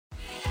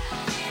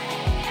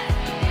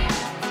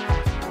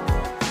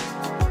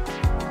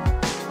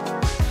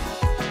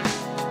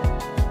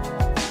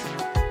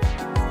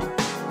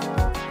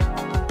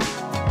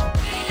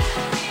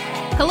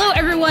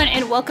everyone,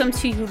 and welcome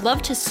to You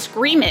Love to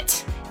Scream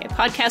It, a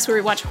podcast where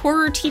we watch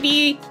horror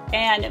TV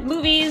and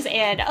movies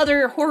and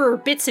other horror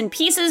bits and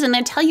pieces and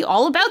then tell you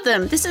all about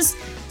them. This is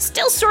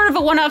still sort of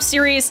a one-off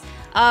series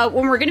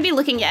when we're going to be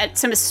looking at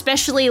some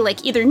especially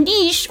like either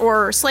niche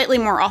or slightly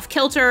more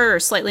off-kilter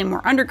or slightly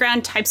more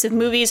underground types of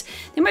movies.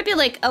 They might be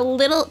like a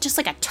little, just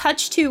like a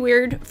touch too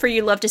weird for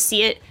You Love to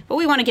See It, but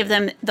we want to give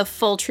them the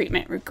full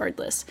treatment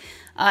regardless.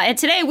 And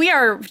today we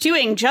are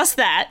doing just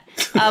that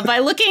by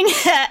looking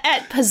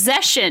at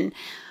Possession.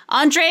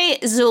 Andrei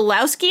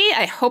Zulawski,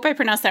 I hope I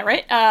pronounced that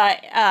right,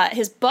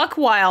 his Buck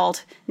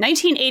Wild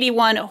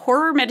 1981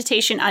 horror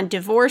meditation on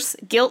divorce,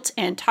 guilt,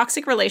 and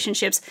toxic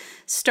relationships,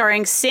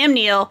 starring Sam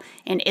Neill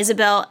and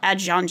Isabelle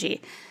Adjani.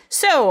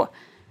 So,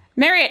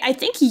 Marriott, I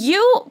think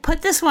you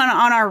put this one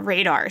on our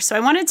radar. So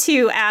I wanted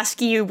to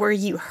ask you, were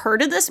you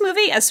heard of this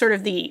movie as sort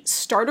of the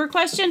starter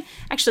question?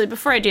 Actually,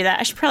 before I do that,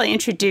 I should probably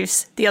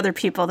introduce the other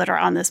people that are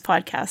on this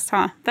podcast,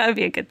 huh? That would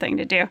be a good thing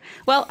to do.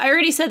 Well, I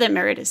already said that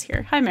Merritt is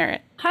here. Hi,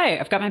 Merritt. Hi,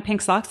 I've got my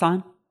pink socks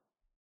on.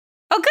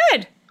 Oh,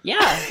 good.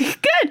 Yeah.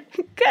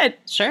 Good.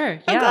 Sure.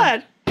 I'm Yeah.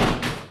 glad.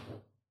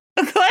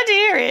 I'm glad to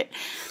hear it.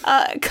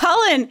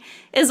 Colin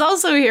is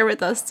also here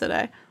with us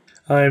today.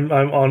 I'm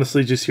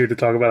honestly just here to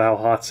talk about how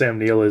hot Sam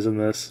Neill is in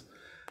this.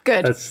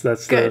 Good.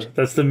 That's Good.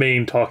 the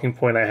main talking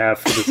point I have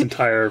for this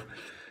entire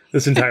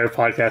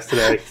podcast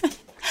today.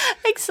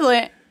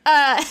 Excellent.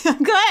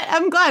 I'm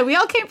glad we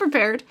all came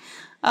prepared.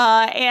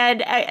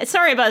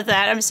 Sorry about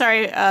that. I'm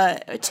sorry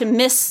to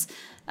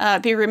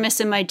be remiss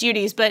in my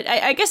duties, but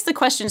I guess the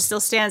question still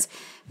stands.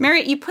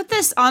 Marriott, you put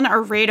this on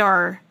our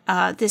radar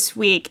this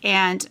week,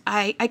 and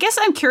I guess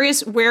I'm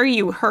curious where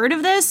you heard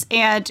of this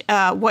and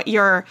what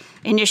your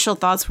initial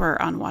thoughts were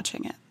on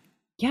watching it.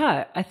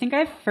 Yeah, I think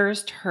I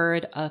first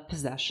heard of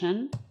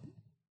Possession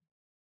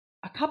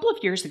a couple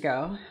of years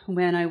ago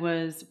when I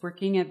was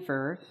working at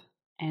Verve,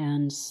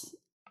 and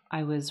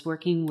I was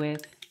working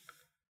with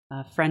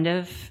a friend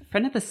of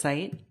the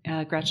site,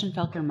 Gretchen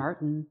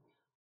Felker-Martin,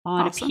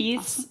 on a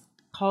piece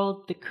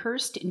called "The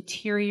Cursed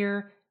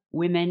Interior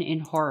Women in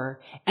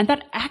Horror." And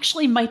that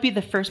actually might be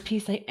the first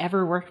piece I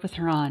ever worked with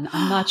her on.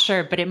 I'm not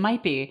sure, but it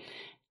might be.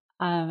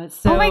 Oh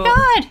my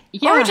God.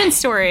 Yeah. Origin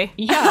story.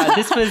 Yeah,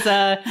 this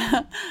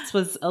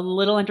was a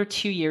little under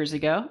 2 years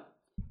ago.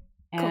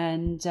 Cool.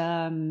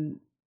 And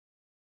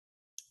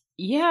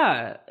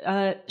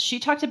she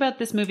talked about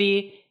this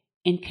movie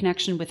in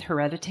connection with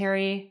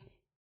Hereditary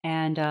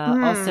and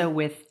also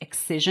with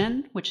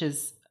Excision, which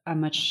is a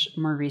much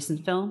more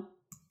recent film.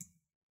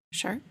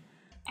 Sure.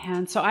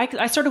 And so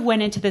I sort of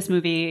went into this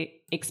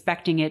movie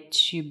expecting it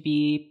to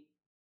be,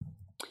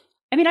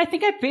 I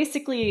think I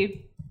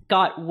basically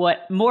got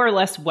more or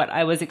less what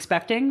I was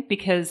expecting,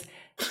 because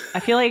I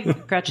feel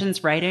like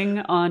Gretchen's writing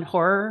on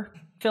horror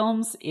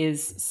films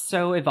is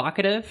so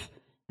evocative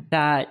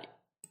that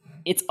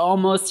it's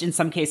almost in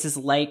some cases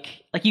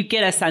like you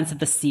get a sense of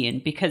the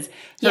scene, because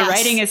the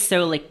writing is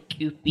so like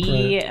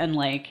goopy and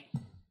like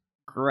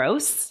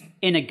gross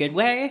in a good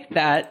way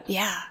that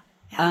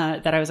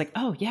that I was like,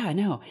 oh yeah,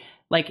 no.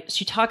 Like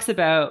she talks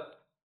about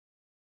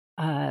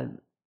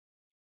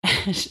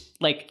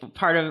like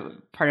part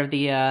of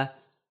the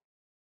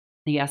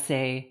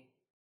essay,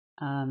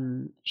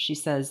 she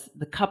says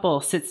the couple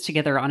sits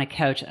together on a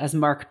couch as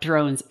Mark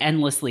drones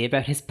endlessly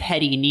about his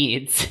petty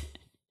needs.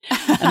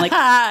 And like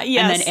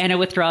and then Anna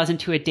withdraws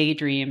into a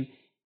daydream,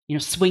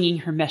 swinging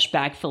her mesh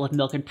bag full of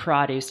milk and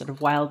produce, sort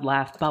of wild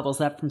laugh bubbles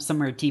up from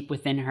somewhere deep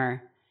within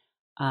her.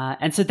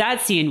 And so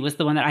that scene was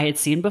the one that I had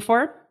seen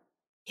before.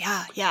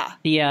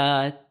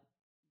 Yeah.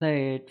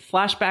 The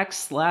flashback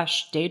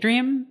 /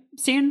 daydream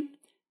scene,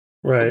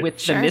 right,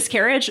 with the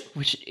miscarriage,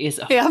 which is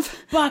a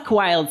buck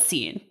wild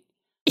scene.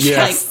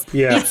 Yes,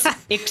 It's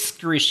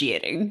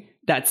excruciating,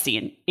 that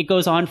scene. It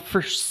goes on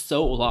for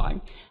so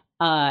long.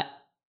 So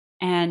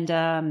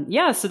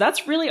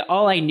that's really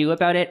all I knew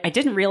about it. I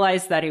didn't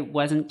realize that it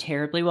wasn't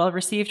terribly well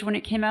received when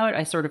it came out.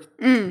 I sort of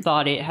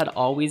thought it had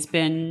always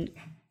been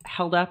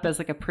held up as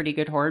like a pretty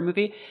good horror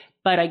movie.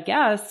 But I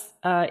guess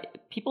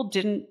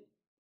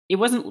it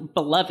wasn't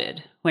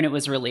beloved when it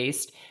was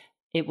released.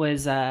 It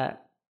was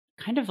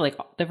kind of like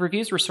the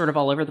reviews were sort of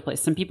all over the place.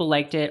 Some people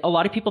liked it. A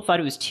lot of people thought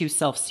it was too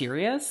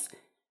self-serious.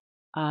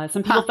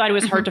 Some people thought it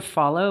was hard to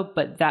follow,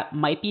 but that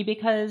might be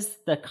because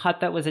the cut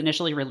that was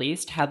initially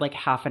released had like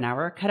half an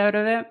hour cut out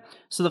of it.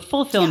 So the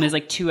full film is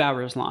like 2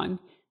 hours long,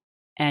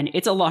 and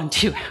it's a long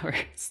 2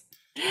 hours.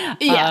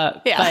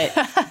 But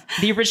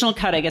the original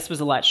cut, I guess, was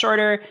a lot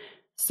shorter.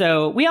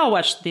 So we all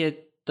watched the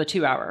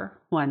 2 hour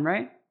one,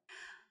 right?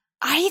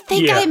 I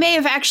think I may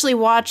have actually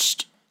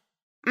watched.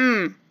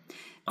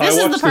 This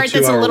is the part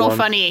that's a little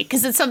funny,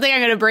 because it's something I'm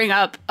going to bring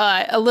up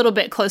a little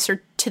bit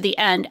closer to the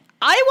end.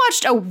 I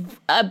watched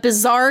a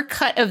bizarre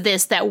cut of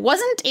this that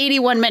wasn't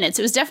 81 minutes.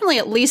 It was definitely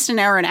at least an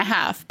hour and a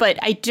half, but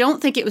I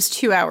don't think it was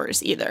 2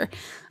 hours either.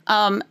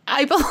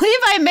 I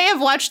believe I may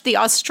have watched the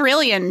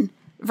Australian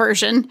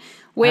version,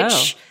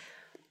 which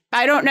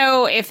I don't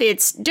know if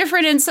it's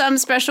different in some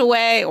special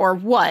way or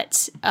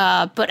what.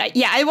 But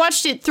I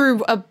watched it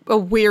through a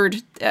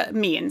weird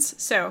means.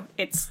 So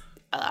it's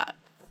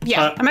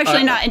Yeah, I'm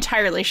actually not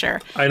entirely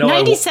sure. I know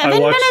 97 I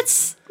watched,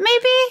 minutes,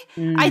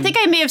 maybe? I think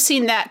I may have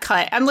seen that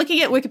cut. I'm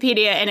looking at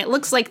Wikipedia, and it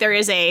looks like there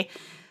is a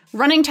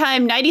running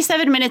time,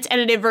 97 minutes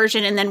edited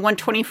version, and then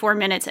 124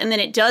 minutes. And then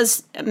it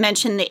does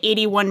mention the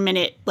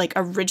 81-minute, like,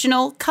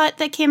 original cut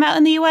that came out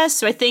in the US.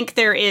 So I think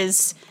there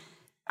is...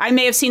 I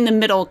may have seen the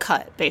middle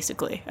cut,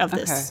 basically, of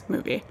this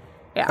movie.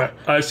 Yeah.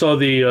 I saw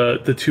the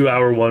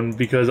 2-hour one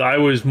because I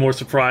was more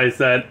surprised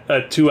that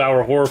a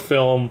 2-hour horror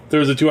film... There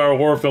was a 2-hour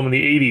horror film in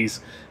the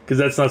 80s, because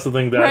that's not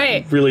something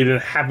that really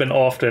didn't happen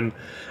often.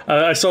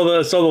 I saw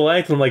the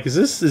length, and I'm like, is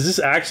this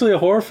actually a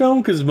horror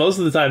film? Because most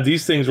of the time,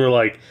 these things were,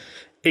 like,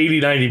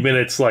 80, 90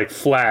 minutes, like,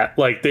 flat.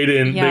 Like, they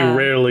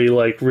rarely,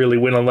 like, really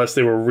went unless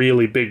they were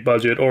really big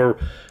budget or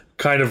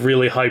kind of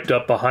really hyped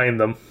up behind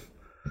them.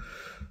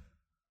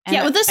 And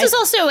well, this is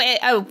also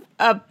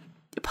a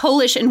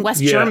Polish and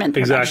West German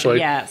production. Exactly.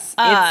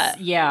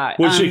 Yes.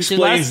 Which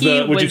explains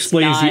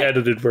the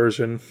edited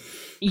version.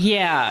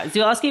 Yeah.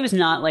 Zulawski was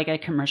not, like, a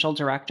commercial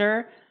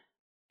director.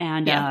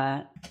 And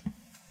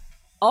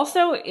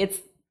also, it's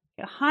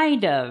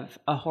kind of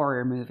a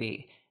horror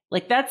movie.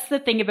 Like, that's the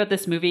thing about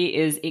this movie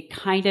is it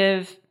kind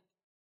of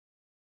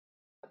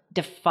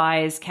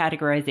defies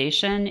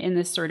categorization in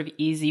this sort of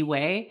easy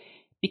way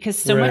because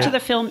so much of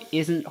the film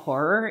isn't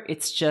horror.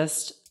 It's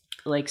just,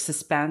 like,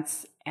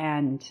 suspense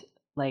and,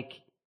 like,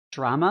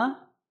 drama.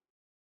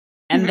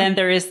 And then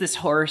there is this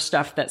horror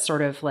stuff that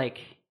sort of, like,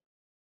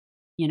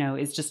 you know,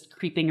 is just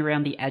creeping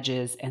around the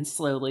edges and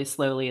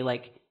slowly,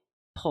 like,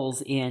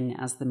 pulls in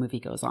as the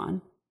movie goes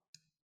on.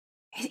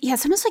 Yeah,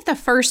 it's almost like the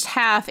first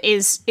half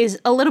is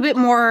a little bit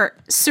more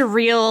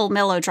surreal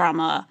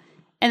melodrama.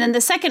 And then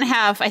the second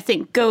half, I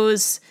think,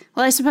 goes...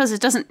 Well, I suppose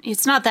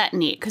it's not that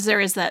neat, because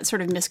there is that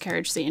sort of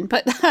miscarriage scene.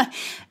 But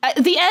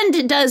the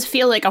end does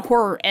feel like a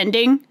horror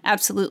ending,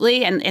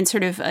 absolutely, and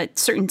sort of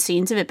certain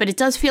scenes of it. But it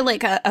does feel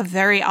like a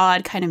very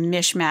odd kind of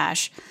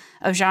mishmash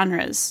of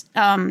genres.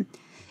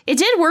 It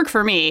did work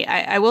for me,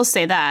 I will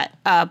say that.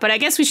 But I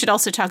guess we should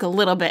also talk a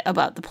little bit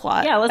about the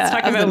plot. Yeah, let's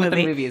talk about what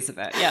the movie is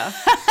about. Yeah.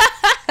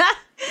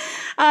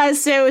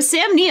 So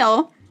Sam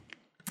Neill,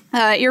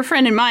 your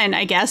friend and mine,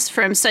 I guess,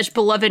 from such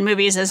beloved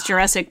movies as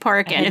Jurassic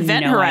Park and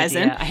Event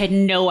Horizon. I had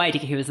no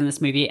idea he was in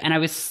this movie, and I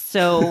was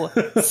so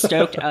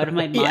stoked out of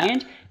my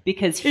mind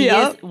because he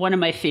is one of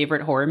my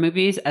favorite horror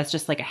movies as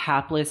just like a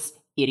hapless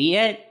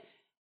idiot.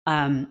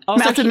 Also,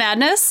 Mouth of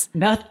Madness?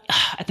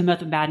 At the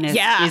Mouth of Madness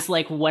is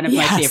like one of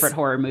my favorite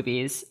horror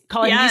movies.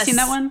 Colin, have you seen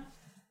that one?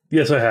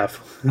 Yes, I have.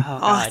 Oh,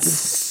 God. It's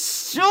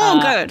so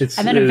good.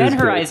 And then Event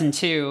Horizon,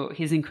 too.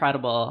 He's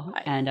incredible.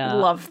 And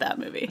love that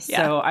movie.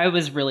 So I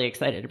was really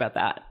excited about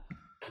that.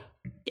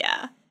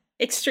 Yeah.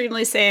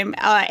 Extremely same.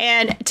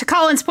 And to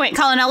Colin's point,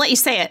 Colin, I'll let you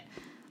say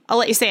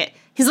it.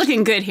 He's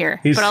looking good here.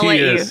 He's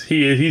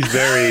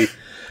very...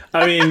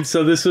 I mean,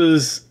 so this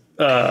is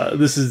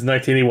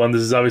 1981.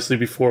 This is obviously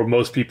before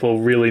most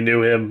people really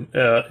knew him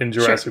in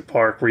Jurassic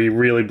Park, where he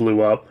really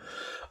blew up.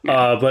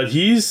 But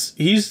he's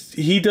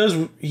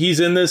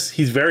in this.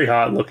 He's very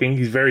hot looking.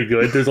 He's very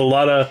good. There's a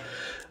lot of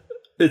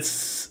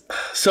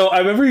so I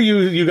remember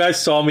you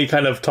guys saw me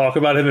kind of talk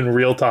about him in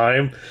real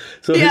time.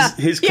 So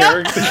his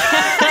character,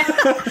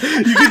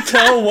 you can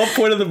tell what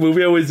point of the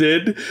movie I was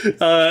in.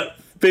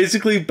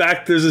 Basically,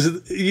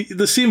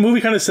 the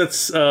movie kind of sets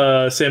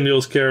Sam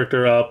Neill's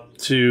character up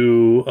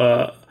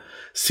to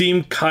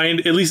seem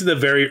at least in the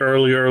very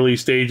early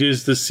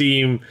stages, to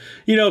seem,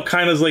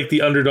 kind of like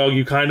the underdog.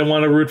 You kind of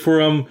want to root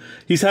for him.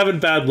 He's having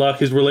bad luck.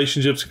 His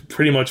relationship's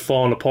pretty much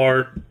falling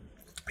apart.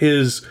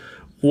 His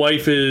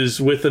wife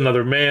is with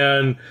another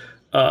man.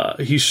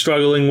 He's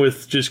struggling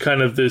with just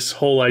kind of this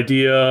whole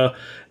idea.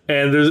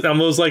 And I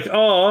was like,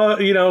 oh,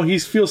 he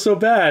feels so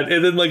bad.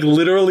 And then, like,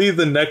 literally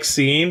the next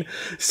scene,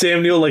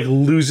 Sam Neill, like,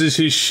 loses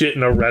his shit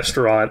in a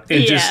restaurant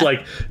and just,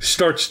 like,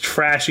 starts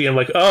trashing him.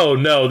 Like, oh,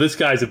 no, this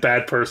guy's a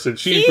bad person.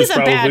 He's a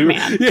bad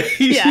man.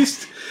 Yeah,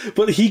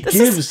 but he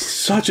gives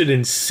such an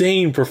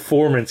insane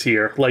performance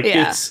here. Like,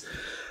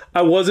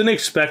 I wasn't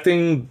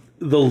expecting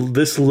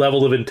this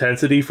level of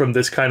intensity from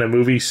this kind of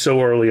movie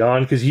so early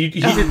on, because he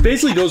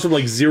basically goes from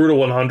like 0 to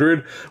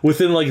 100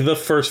 within like the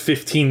first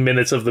 15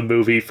 minutes of the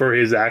movie for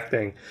his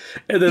acting,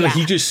 and then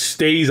he just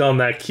stays on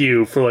that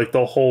cue for like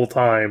the whole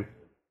time.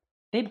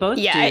 They both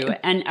do.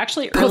 And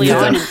actually early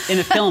on in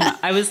the film,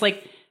 I was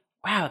like,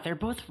 wow, they're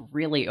both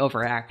really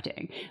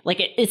overacting. Like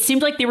it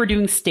seemed like they were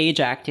doing stage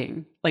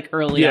acting like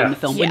early on in the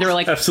film when they were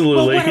like,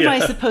 absolutely, well, what am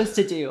I supposed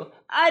to do?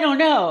 I don't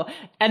know.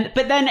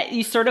 But then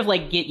you sort of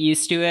like get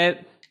used to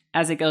it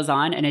as it goes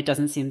on, and it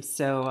doesn't seem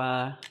so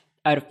out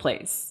of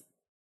place.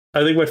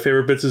 I think my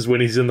favorite bits is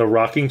when he's in the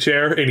rocking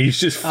chair and he's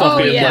just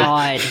fucking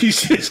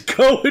he's just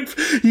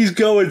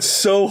going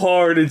so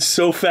hard and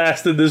so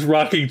fast in this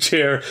rocking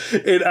chair.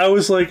 And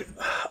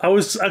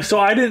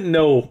I didn't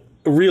know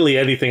really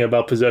anything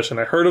about Possession.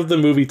 I heard of the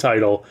movie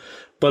title,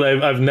 but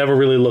I've never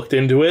really looked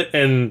into it.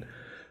 And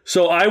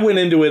So I went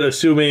into it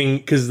assuming,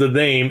 because the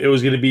name, it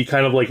was going to be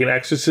kind of like an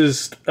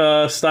Exorcist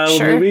style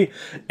of movie.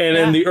 And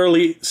in the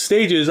early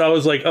stages, I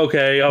was like,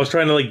 okay, I was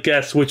trying to like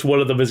guess which one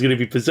of them is going to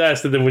be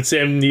possessed. And then when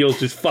Sam Neill's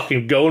just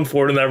fucking going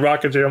for it in that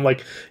rocket chair, I'm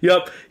like,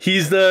 yep,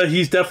 he's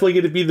definitely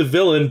going to be the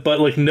villain.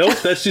 But like, nope,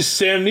 that's just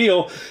Sam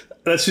Neill.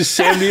 That's just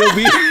Sam Neill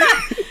being...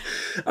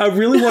 I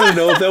really want to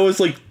know if that was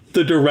like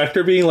the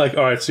director being like,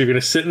 all right, so you're going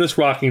to sit in this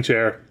rocking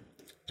chair.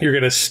 You're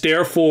going to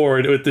stare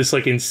forward with this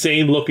like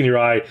insane look in your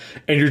eye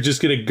and you're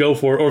just going to go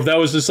for it. Or if that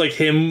was just like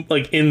him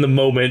like in the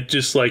moment,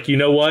 just like, you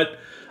know what?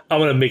 I'm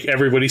going to make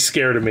everybody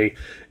scared of me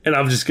and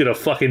I'm just going to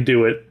fucking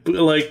do it. But,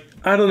 like,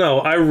 I don't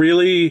know. I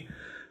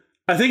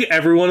think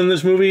everyone in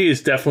this movie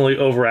is definitely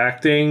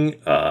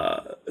overacting.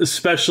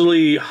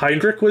 Especially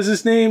Heinrich was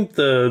his name.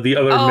 The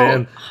other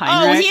man.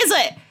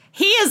 Heinrich?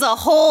 He is a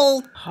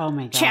whole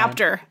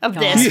chapter of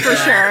this for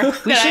sure.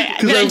 that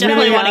I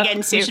definitely want to get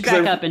into. We should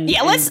back up and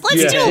let's do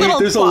a little.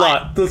 There's plot. a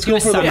lot. Let's go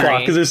for the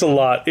plot because there's a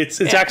lot.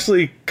 It's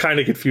actually kind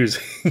of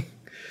confusing.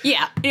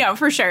 Yeah,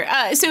 for sure.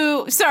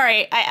 So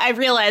sorry, I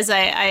realized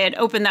I had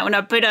opened that one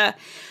up, but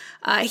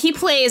he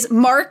plays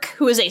Mark,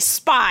 who is a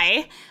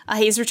spy.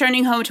 He's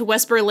returning home to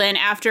West Berlin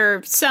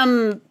after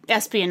some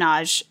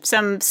espionage,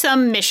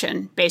 some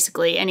mission,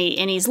 basically, and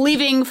he's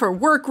leaving for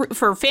work,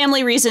 for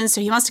family reasons,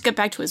 so he wants to get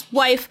back to his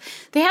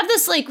wife. They have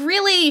this, like,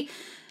 really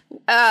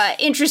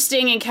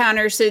interesting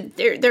encounter. So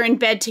they're in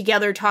bed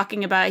together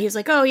talking about, he's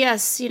like, oh,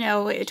 yes,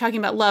 talking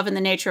about love and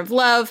the nature of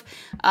love.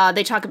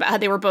 They talk about how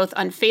they were both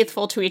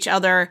unfaithful to each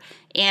other.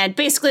 And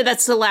basically,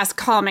 that's the last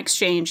calm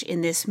exchange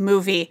in this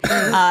movie.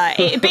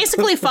 It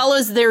basically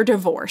follows their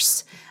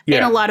divorce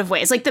in a lot of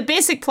ways. Like, the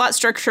basic plot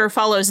structure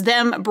follows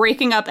them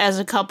breaking up as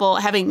a couple,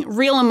 having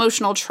real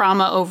emotional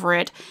trauma over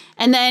it.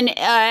 And then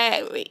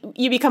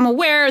you become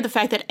aware of the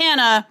fact that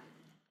Anna...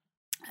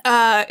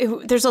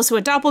 there's also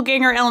a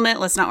doppelganger element.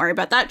 Let's not worry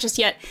about that just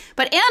yet.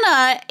 But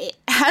Anna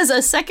has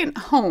a second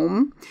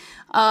home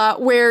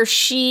where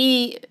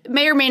she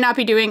may or may not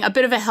be doing a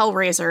bit of a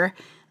hellraiser.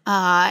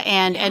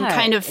 And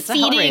kind of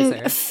feeding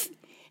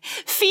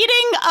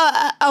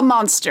a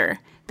monster,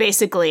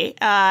 basically.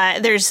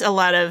 There's a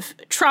lot of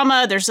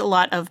trauma. There's a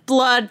lot of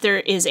blood. There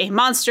is a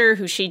monster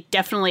who she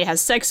definitely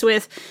has sex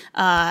with.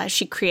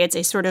 She creates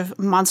a sort of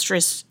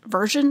monstrous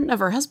version of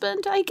her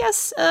husband, I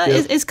guess,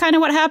 is kind of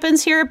what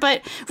happens here.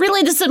 But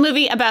really, this is a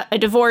movie about a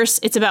divorce.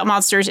 It's about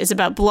monsters. It's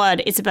about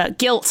blood. It's about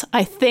guilt,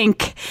 I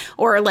think,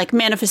 or like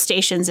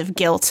manifestations of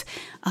guilt.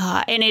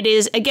 And it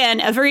is,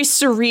 again, a very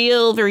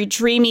surreal, very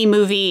dreamy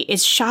movie.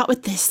 It's shot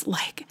with this,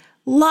 like,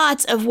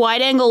 lots of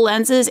wide-angle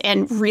lenses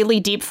and really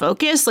deep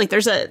focus. Like,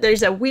 there's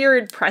a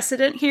weird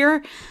precedent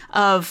here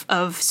of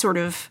sort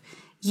of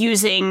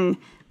using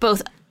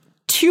both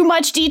too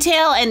much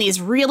detail and these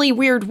really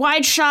weird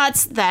wide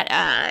shots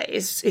that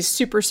is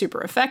super, super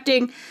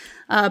affecting.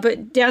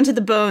 But down to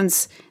the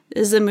bones,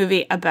 this is a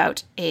movie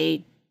about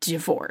a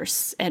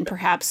divorce and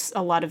perhaps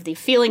a lot of the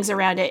feelings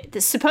around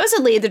it.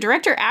 Supposedly, the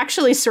director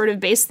actually sort of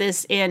based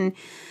this in...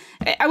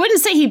 I wouldn't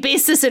say he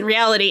based this in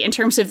reality in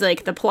terms of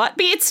like the plot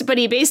beats, but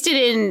he based it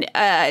in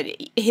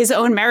his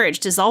own marriage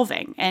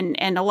dissolving and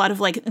a lot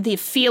of like the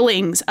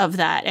feelings of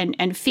that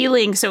and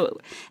feeling so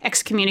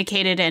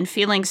excommunicated and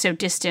feeling so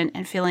distant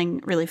and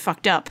feeling really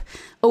fucked up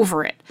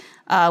over it,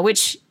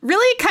 which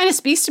really kind of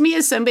speaks to me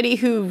as somebody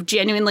who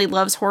genuinely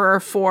loves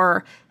horror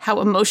for how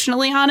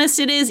emotionally honest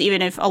it is,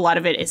 even if a lot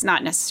of it is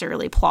not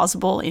necessarily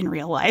plausible in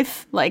real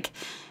life. Like,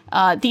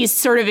 these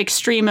sort of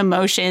extreme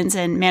emotions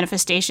and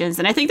manifestations.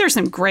 And I think there's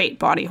some great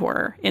body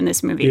horror in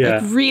this movie. Yeah.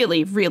 Like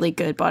really, really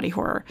good body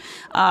horror.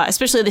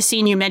 Especially the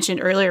scene you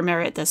mentioned earlier,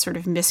 Merritt, the sort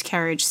of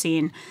miscarriage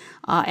scene.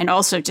 And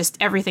also just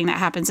everything that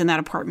happens in that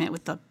apartment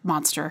with the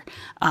monster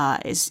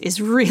is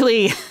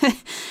really,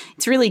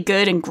 it's really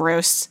good and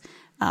gross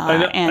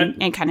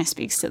and kind of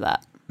speaks to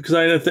that.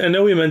 Because I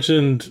know we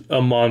mentioned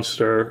a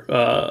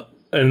monster,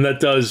 and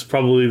that's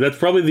probably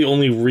the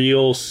only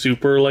real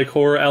super like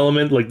horror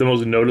element, like the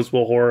most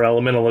noticeable horror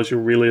element, unless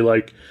you're really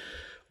like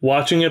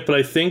watching it. But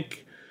I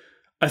think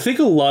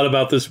a lot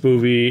about this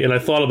movie, and I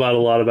thought about a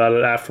lot about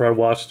it after I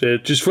watched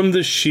it, just from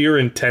the sheer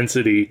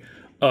intensity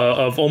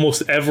of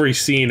almost every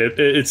scene.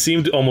 It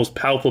seemed almost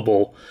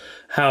palpable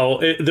how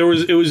it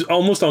was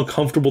almost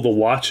uncomfortable to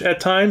watch at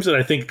times, and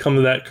I think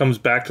that comes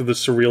back to the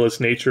surrealist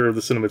nature of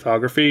the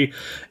cinematography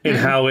and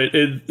how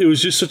it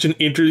was just such an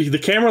the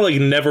camera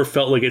like never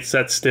felt like it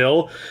sat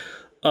still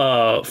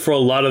for a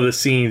lot of the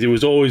scenes. It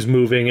was always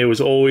moving. It was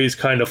always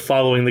kind of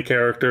following the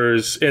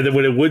characters, and then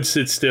when it would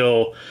sit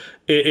still,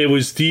 it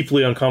was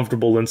deeply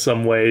uncomfortable in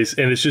some ways.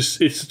 And it's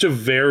such a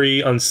very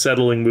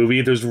unsettling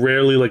movie. There's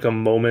rarely like a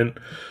moment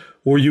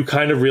where you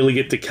kind of really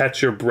get to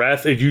catch your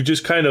breath and you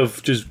just kind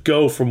of just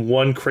go from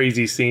one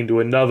crazy scene to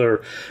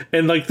another.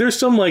 And like, there's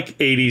some like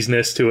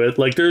 80s-ness to it.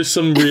 Like there's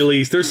some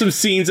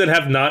scenes that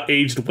have not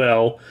aged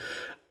well.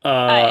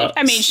 I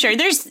mean, sure.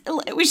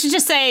 We should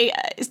just say,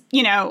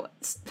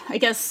 I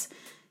guess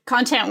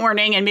content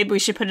warning, and maybe we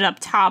should put it up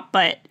top,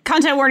 but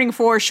content warning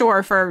for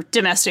sure for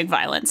domestic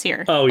violence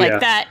here. Oh, like yeah.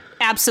 that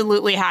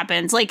absolutely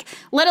happens. Like,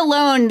 let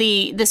alone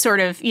the sort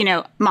of, you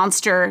know,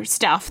 monster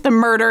stuff, the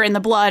murder and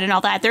the blood and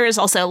all that. There is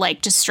also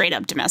like just straight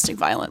up domestic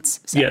violence.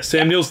 So, yeah,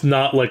 Sam Neill's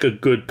not like a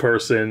good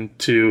person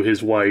to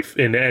his wife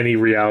in any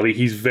reality.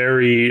 He's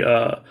very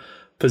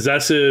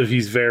possessive.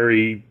 He's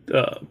very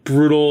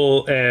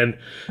brutal, and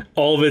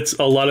a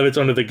lot of it's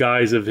under the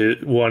guise of his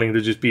wanting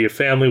to just be a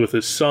family with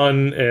his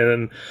son.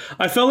 And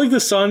I felt like the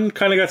son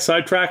kind of got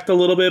sidetracked a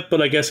little bit,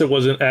 but I guess it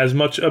wasn't as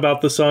much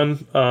about the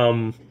son.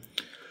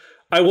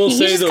 I will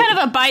say he's just kind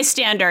of a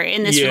bystander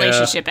in this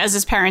relationship as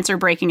his parents are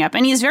breaking up,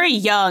 and he's very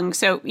young,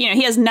 so you know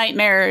he has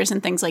nightmares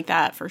and things like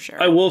that for sure.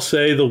 I will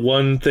say the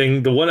one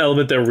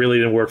element that really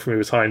didn't work for me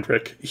was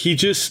Heinrich. He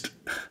just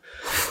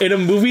in a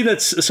movie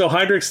that's so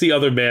Heinrich's the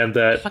other man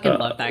that I fucking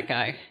love that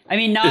guy. I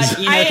mean, not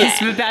he's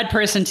a bad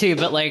person too,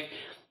 but like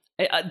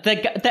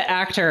the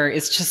actor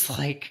is just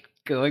like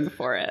going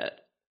for it.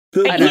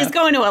 He's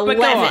going to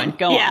 11.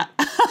 Go on.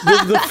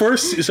 the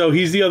first, so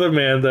he's the other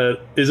man that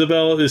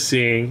Isabel is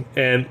seeing,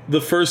 and the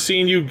first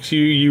scene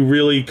you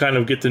really kind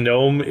of get to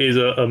know him is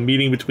a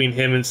meeting between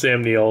him and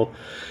Sam Neill,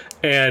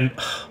 and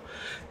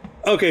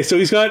okay, so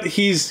he's got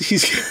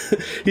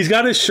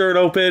his shirt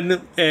open,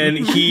 and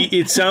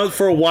it sounds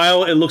for a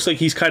while it looks like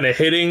he's kind of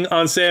hitting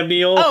on Sam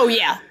Neill. Oh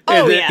yeah,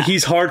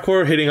 he's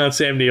hardcore hitting on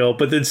Sam Neill,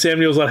 but then Sam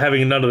Neill's not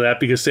having none of that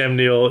because Sam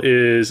Neill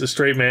is a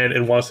straight man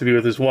and wants to be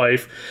with his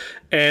wife.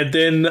 And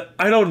then,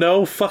 I don't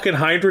know, fucking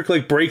Heinrich,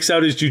 like, breaks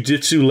out his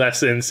jujitsu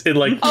lessons and,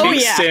 like,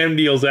 kicks Sam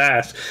Neill's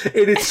ass.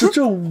 And it's such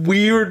a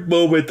weird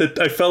moment that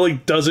I felt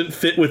like doesn't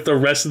fit with the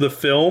rest of the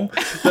film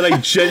that I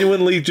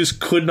genuinely just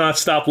could not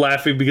stop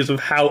laughing because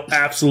of how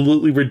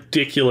absolutely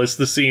ridiculous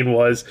the scene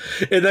was.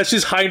 And that's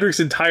just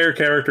Heinrich's entire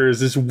character is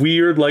this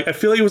weird, like, I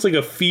feel like it was like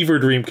a fever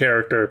dream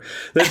character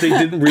that they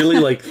didn't really,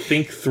 like,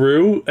 think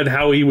through and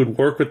how he would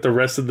work with the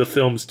rest of the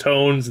film's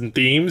tones and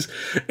themes.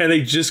 And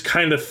they just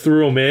kind of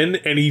threw him in,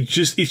 and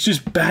it's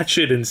just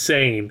batshit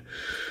insane.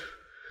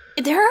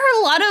 There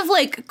are a lot of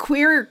like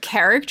queer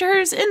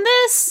characters in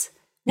this.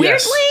 Weirdly,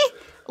 yes.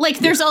 Like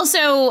there's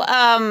also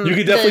you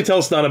can definitely tell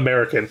it's not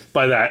American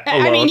by that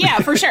alone. I mean, yeah,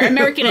 for sure,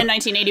 American in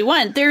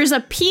 1981. There's a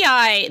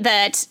PI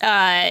that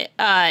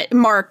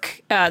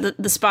Mark,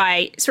 the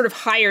spy, sort of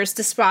hires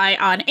to spy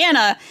on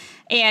Anna.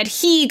 And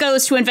he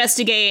goes to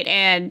investigate,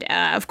 and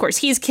of course,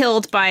 he's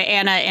killed by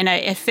Anna in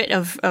a fit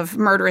of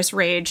murderous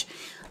rage.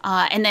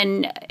 And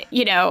then,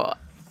 you know,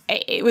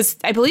 it was,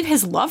 I believe,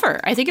 his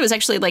lover. I think it was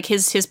actually like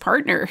his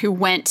partner who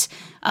went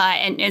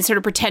and sort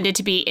of pretended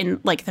to be in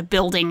like the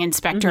building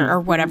inspector or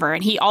whatever,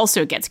 and he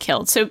also gets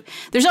killed. So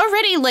there's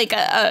already like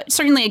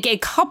certainly a gay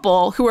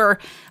couple who are,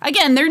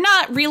 again, they're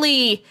not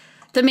really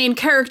the main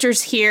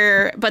characters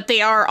here, but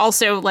they are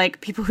also like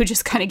people who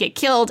just kind of get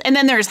killed. And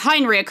then there's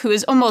Heinrich, who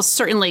is almost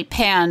certainly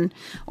pan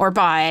or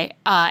bi,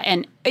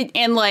 and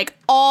like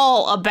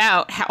all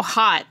about how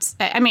hot.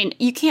 I mean,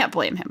 you can't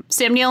blame him.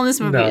 Sam Neill in this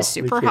movie is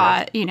super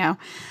hot, you know.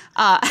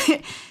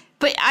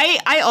 But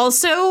I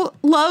also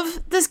love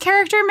this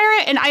character,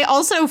 Merritt, and I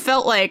also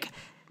felt like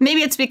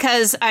maybe it's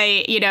because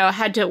I, you know,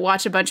 had to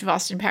watch a bunch of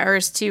Austin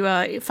Powers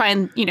to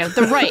find, you know,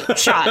 the right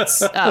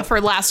shots for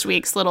last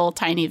week's little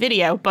tiny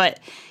video, but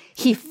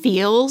he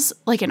feels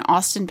like an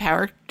Austin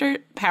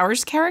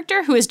Powers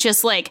character who is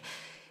just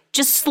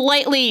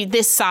slightly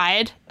this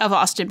side of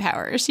Austin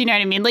Powers. You know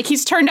what I mean? Like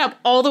he's turned up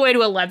all the way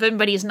to 11,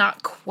 but he's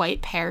not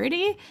quite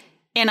parody.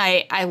 And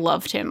I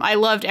loved him. I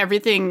loved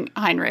everything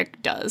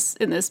Heinrich does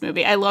in this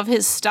movie. I love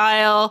his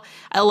style.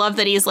 I love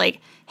that he's like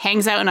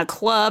hangs out in a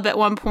club at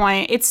one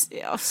point. It's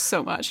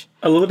so much.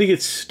 I love that he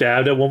gets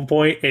stabbed at one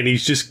point, and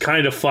he's just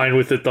kind of fine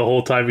with it the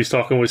whole time he's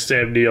talking with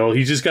Sam Neill.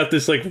 He's just got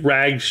this like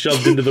rag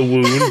shoved into the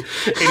wound,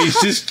 and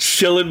he's just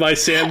chilling by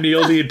Sam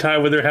Neill the entire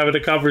time when they're having a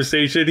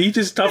conversation. He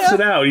just toughs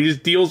it out. He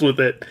just deals with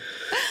it.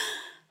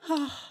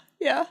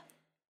 Yeah.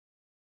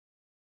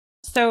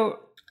 So,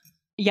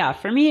 yeah,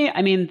 for me,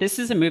 I mean, this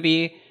is a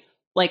movie,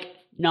 like,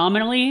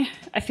 nominally,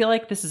 I feel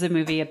like this is a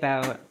movie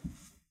about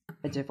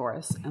a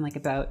divorce and, like,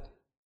 about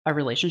a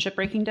relationship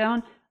breaking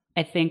down.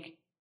 I think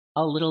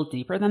a little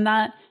deeper than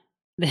that.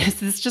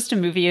 This is just a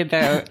movie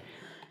about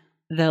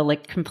the,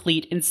 like,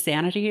 complete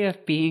insanity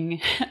of being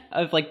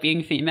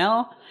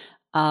female.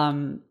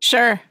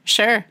 Sure.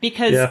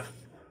 Because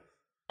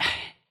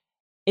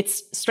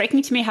it's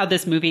striking to me how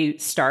this movie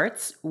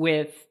starts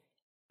with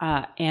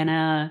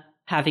Anna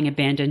having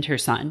abandoned her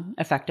son,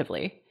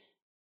 effectively.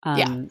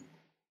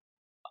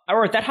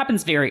 Or that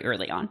happens very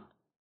early on.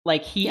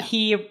 Like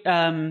he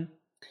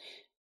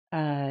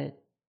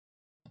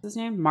what's his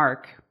name?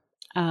 Mark.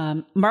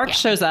 Mark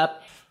shows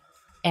up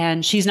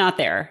and she's not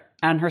there.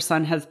 And her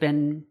son has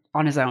been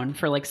on his own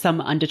for like some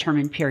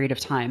undetermined period of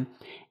time.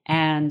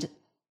 And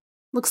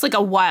looks like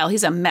a while.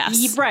 He's a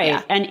mess. Right.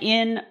 Yeah. And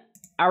in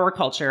our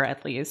culture,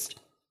 at least,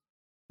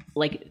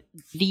 like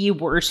the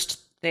worst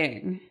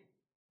thing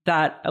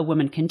that a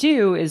woman can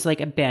do is like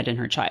abandon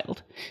her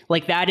child.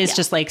 Like that is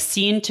just like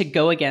seen to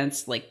go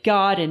against like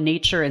God and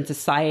nature and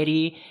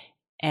society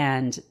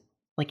and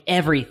like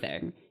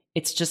everything.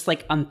 it's just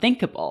like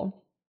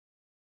unthinkable.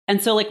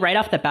 And so like right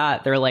off the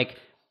bat, they're like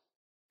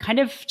kind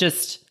of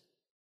just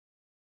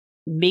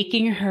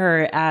making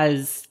her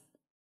as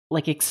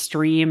like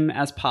extreme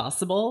as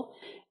possible.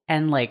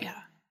 And like,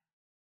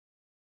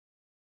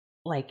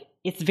 like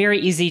it's very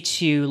easy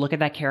to look at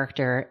that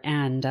character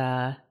and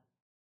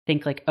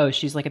think like, oh,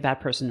 she's like a bad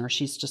person, or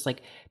she's just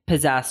like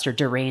possessed or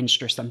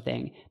deranged or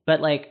something.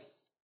 But like,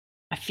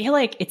 I feel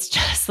like it's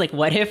just like,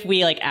 what if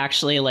we like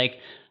actually like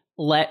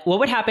what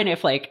would happen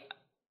if like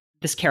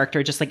this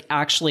character just like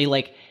actually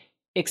like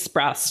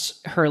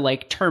expressed her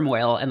like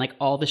turmoil and like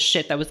all the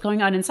shit that was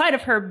going on inside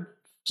of her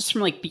just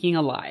from like being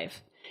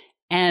alive?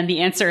 And the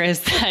answer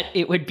is that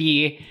it would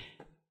be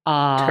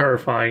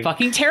terrifying,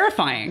 fucking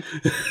terrifying.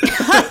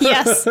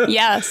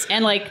 Yes.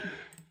 And like,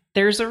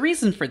 there's a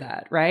reason for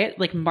that, right?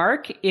 Like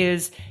Mark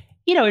is,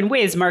 you know, in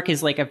ways, Mark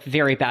is like a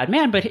very bad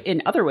man, but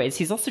in other ways,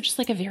 he's also just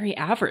like a very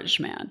average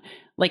man.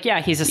 Like,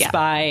 yeah, he's a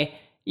spy.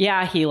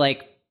 Yeah, he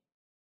like,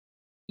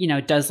 you know,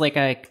 does like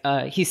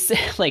he's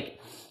like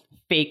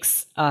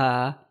fakes,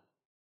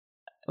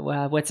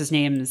 what's his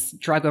name's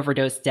drug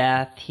overdose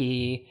death.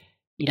 He,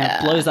 you know,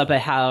 blows up a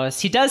house.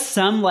 He does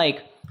some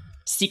like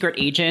secret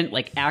agent,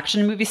 like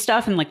action movie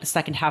stuff in like the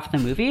second half of the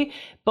movie.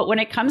 But when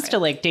it comes to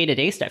like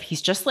day-to-day stuff,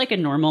 he's just like a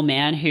normal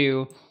man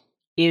who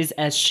is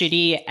as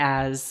shitty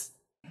as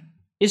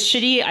is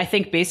shitty, I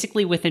think,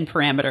 basically within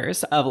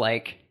parameters of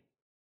like,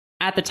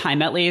 at the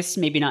time at least,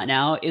 maybe not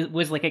now, it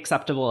was like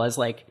acceptable as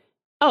like,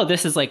 oh,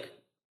 this is like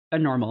a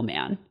normal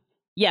man.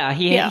 Yeah,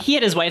 he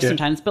had his wife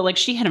sometimes, but like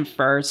she hit him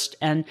first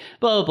and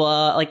blah, blah,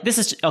 blah. Like this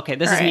is, okay,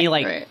 this is me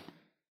like,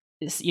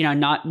 you know,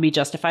 not me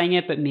justifying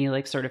it, but me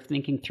like sort of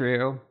thinking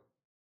through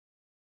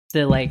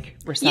the like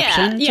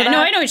reception. Yeah, no,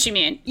 I know what you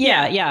mean.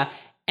 Yeah.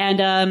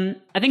 And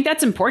I think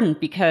that's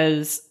important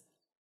because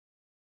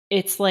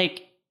it's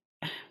like,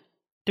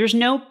 there's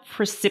no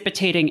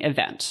precipitating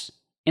event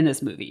in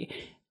this movie.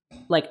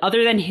 Like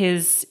other than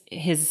his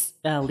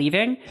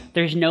leaving,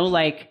 there's no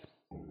like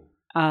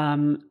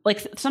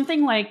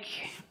something like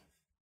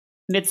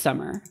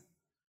Midsummer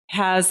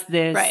has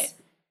this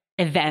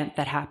event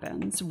that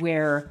happens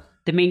where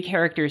the main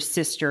character's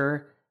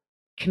sister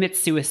commits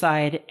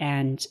suicide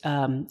and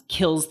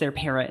kills their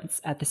parents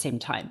at the same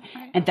time.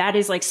 Right. And that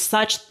is like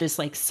such this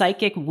like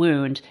psychic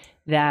wound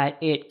that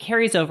it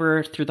carries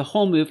over through the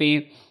whole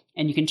movie.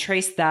 And you can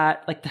trace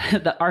that, like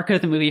the arc of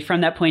the movie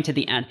from that point to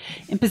the end.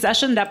 In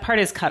Possession, that part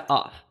is cut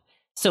off.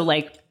 So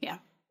like,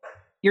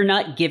 you're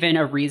not given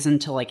a reason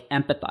to like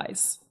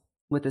empathize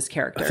with this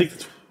character.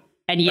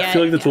 And yet, I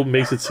feel like that's what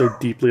makes it so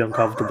deeply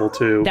uncomfortable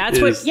too. That's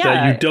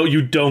that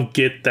you don't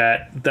get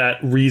that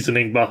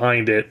reasoning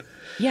behind it.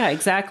 Yeah,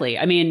 exactly.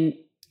 I mean,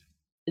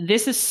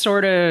 this is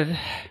sort of,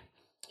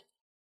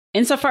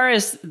 insofar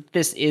as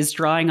this is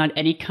drawing on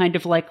any kind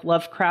of like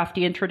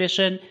Lovecraftian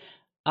tradition,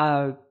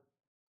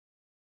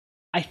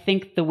 I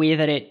think the way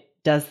that it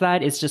does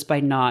that is just by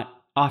not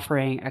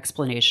offering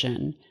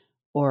explanation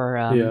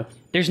or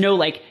there's no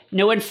like,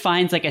 no one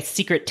finds like a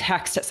secret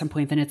text at some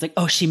point. Then it's like,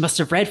 oh, she must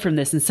have read from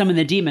this and summoned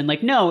the demon.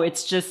 Like, no,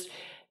 it's just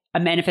a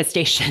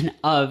manifestation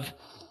of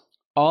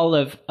all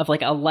of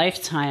like a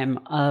lifetime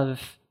of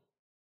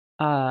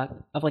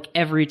like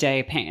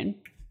everyday pain.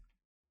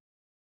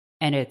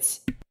 And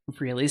it's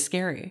really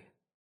scary.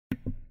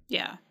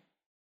 Yeah.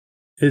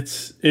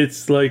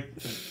 It's like,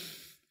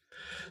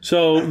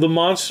 so the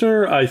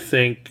monster, I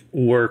think,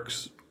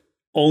 works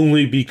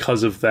only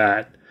because of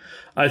that.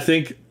 I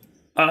think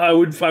I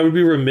would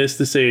be remiss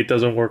to say it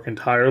doesn't work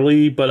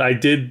entirely, but I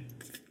did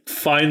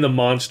find the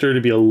monster to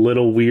be a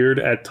little weird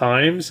at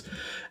times.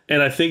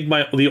 And I think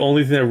the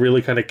only thing that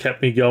really kind of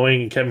kept me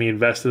going and kept me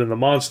invested in the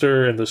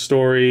monster and the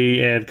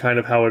story and kind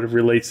of how it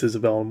relates to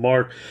Isabel and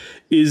Mark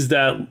is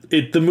that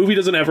the movie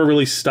doesn't ever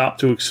really stop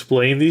to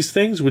explain these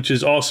things, which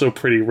is also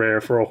pretty rare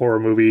for a horror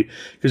movie,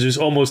 because there's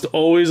almost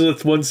always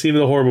one scene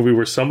in the horror movie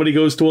where somebody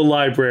goes to a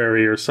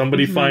library or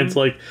somebody finds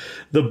like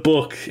the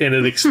book and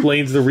it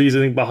explains the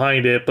reasoning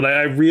behind it. But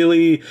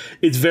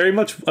it's very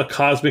much a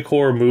cosmic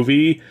horror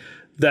movie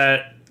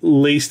that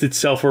laced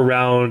itself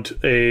around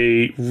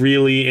a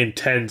really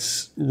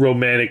intense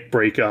romantic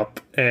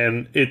breakup,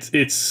 and it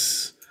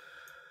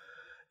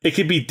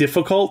can be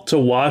difficult to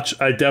watch.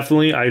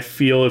 I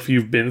feel if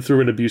you've been through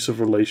an abusive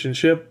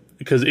relationship,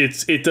 because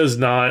it does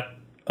not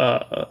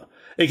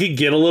it can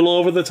get a little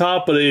over the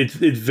top, but it's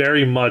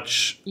very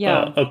much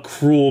a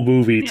cruel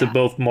movie to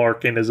both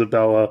Mark and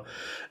Isabella,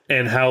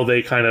 and how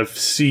they kind of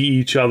see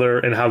each other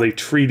and how they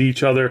treat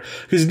each other,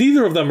 because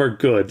neither of them are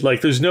good.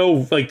 Like, there's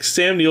no, like,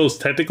 Sam Neill's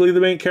technically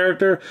the main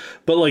character,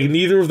 but like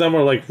neither of them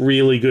are like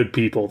really good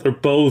people. They're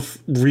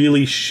both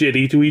really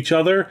shitty to each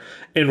other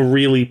and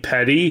really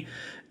petty,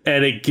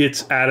 and it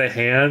gets out of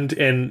hand.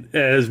 And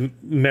as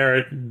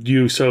Merritt,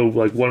 you so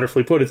like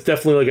wonderfully put, it's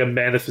definitely like a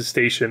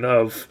manifestation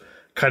of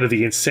kind of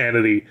the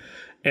insanity.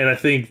 And I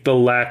think the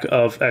lack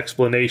of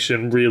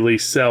explanation really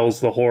sells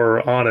the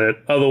horror on it.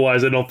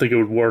 Otherwise, I don't think it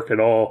would work at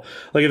all.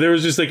 Like, if there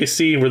was just like a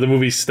scene where the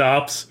movie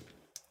stops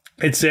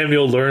and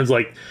Samuel learns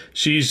like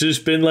she's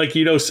just been like,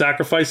 you know,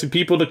 sacrificing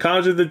people to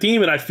conjure the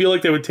demon. I feel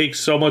like they would take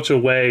so much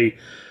away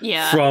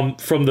from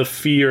the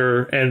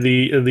fear and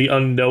the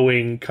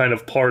unknowing kind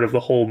of part of the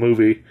whole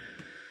movie.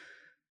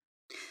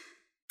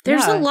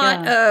 There's a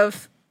lot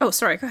of... Oh,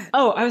 sorry, go ahead.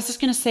 Oh, I was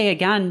just going to say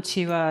again,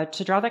 to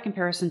draw that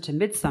comparison to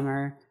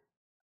Midsommar,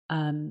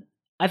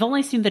 I've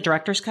only seen the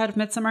director's cut of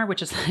Midsommar,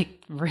 which is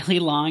like really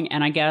long,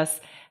 and I guess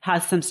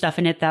has some stuff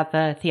in it that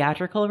the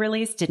theatrical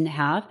release didn't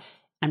have.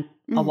 And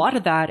a lot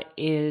of that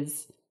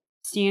is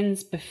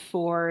scenes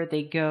before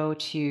they go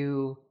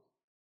to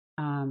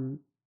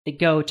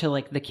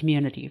like the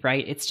community,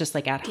 right? It's just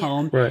like at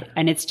home, right.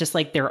 And it's just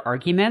like their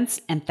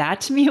arguments. And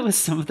that to me was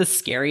some of the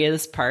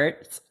scariest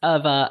parts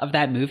of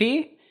that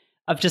movie,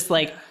 of just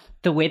like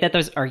the way that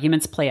those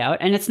arguments play out.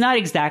 And it's not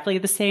exactly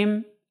the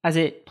same as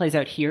it plays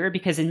out here,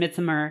 because in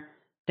Midsommar,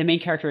 the main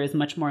character is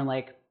much more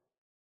like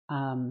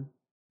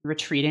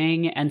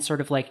retreating and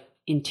sort of like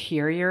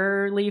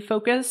interiorly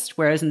focused,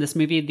 whereas in this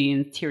movie the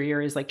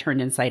interior is like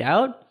turned inside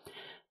out.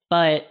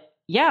 But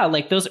yeah,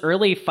 like those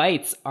early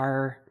fights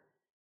are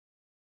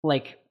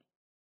like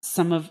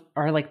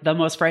the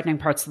most frightening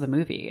parts of the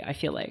movie, I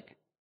feel like.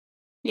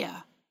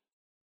 Yeah,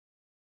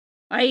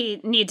 I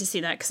need to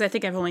see that because I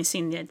think I've only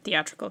seen the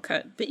theatrical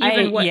cut, but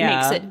even what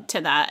makes it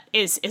to that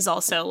is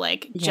also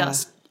like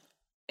just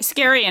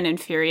scary and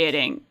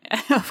infuriating,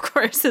 of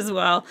course, as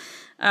well.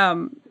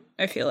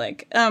 I feel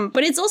like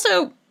but it's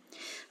also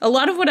a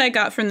lot of what I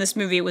got from this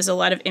movie was a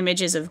lot of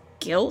images of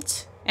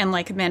guilt and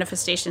like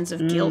manifestations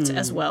of guilt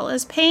as well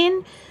as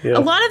pain. A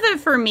lot of it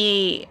for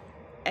me,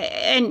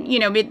 and you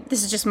know,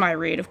 this is just my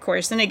read, of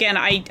course, and again,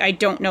 I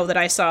don't know that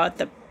I saw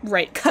the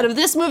right cut of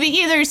this movie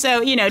either,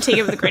 so you know, take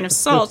it with a grain of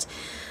salt.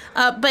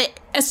 But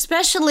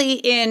especially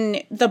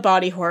in the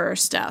body horror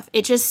stuff,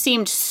 it just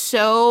seemed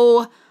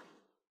so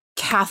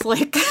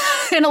Catholic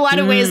in a lot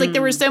of ways. Like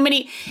there were so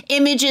many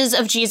images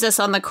of Jesus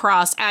on the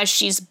cross as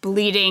she's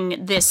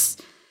bleeding this,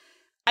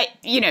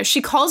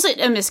 she calls it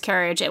a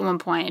miscarriage at one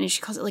point, and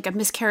she calls it like a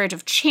miscarriage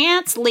of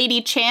Chance,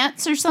 Lady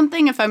Chance or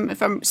something. If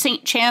I'm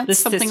Saint Chance,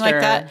 something like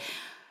that.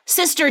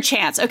 Sister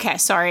Chance. Okay,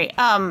 sorry.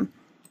 And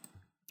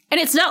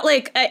it's not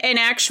like an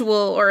actual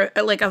or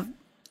like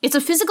it's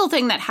a physical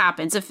thing that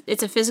happens.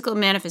 It's a physical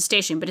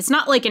manifestation, but it's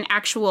not like an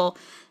actual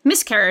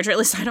miscarriage, or at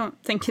least I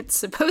don't think it's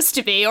supposed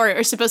to be,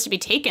 or supposed to be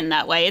taken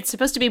that way. It's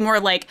supposed to be more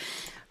like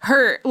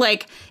her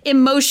like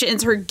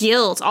emotions, her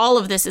guilt, all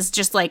of this is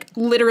just like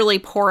literally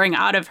pouring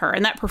out of her.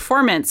 And that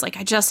performance, like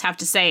I just have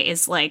to say,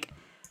 is like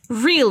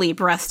really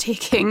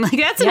breathtaking. Like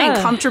that's an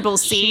uncomfortable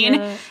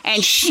scene,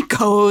 and she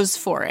goes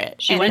for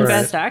it. She wins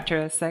Best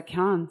Actress. That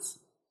counts.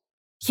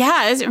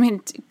 Yeah, I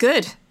mean,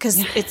 good, because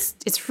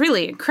it's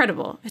really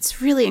incredible.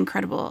 It's really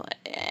incredible.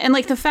 And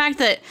like the fact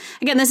that,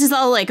 again, this is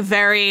all like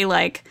very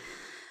like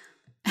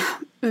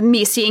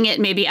me seeing it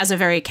maybe as a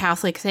very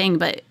Catholic thing,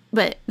 but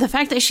the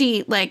fact that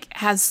she like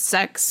has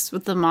sex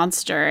with the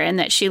monster, and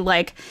that she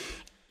like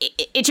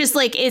it just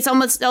like it's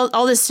almost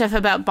all this stuff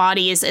about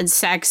bodies and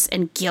sex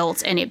and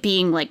guilt, and it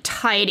being like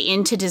tied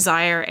into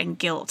desire and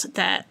guilt,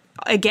 that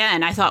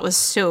again I thought was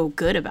so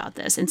good about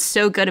this, and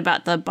so good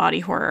about the body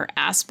horror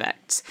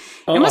aspects.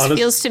 It almost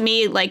feels to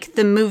me like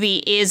the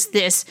movie is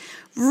this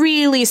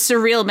really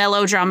surreal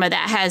melodrama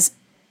that has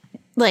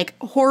like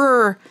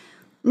horror,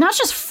 not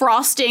just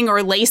frosting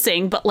or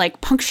lacing, but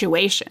like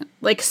punctuation.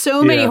 Like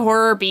so many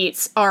horror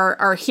beats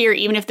are here,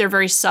 even if they're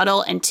very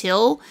subtle,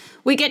 until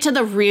we get to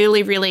the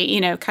really, really,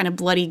 kind of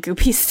bloody,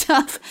 goopy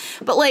stuff.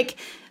 But like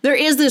there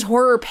is this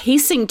horror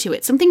pacing to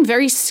it. Something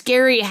very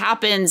scary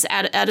happens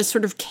at a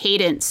sort of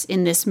cadence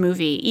in this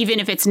movie, even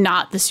if it's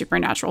not the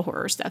supernatural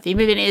horror stuff.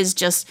 Even if it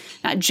is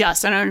I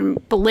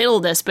don't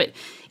belittle this, but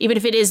even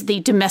if it is the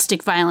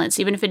domestic violence,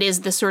 even if it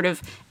is the sort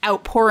of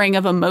outpouring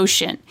of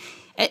emotion.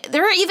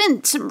 There are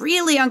even some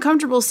really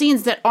uncomfortable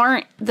scenes that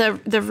aren't the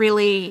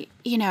really,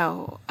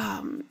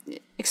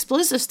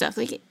 explosive stuff.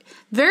 Like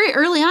very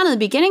early on in the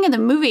beginning of the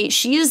movie,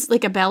 she is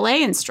like a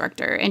ballet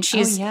instructor, and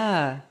she's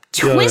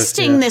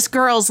twisting this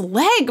girl's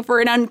leg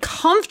for an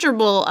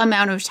uncomfortable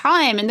amount of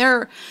time. And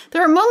there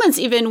are moments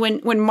even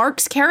when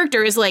Mark's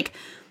character is like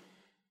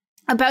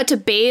about to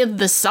bathe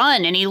the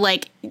son, and he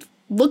like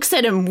looks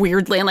at him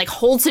weirdly and like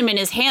holds him in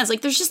his hands.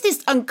 Like there's just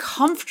these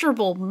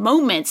uncomfortable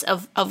moments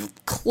of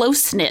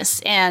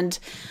closeness, and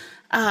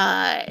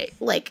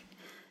like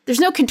there's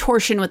no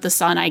contortion with the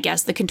son, I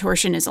guess. The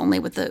contortion is only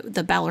with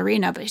the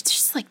ballerina, but it's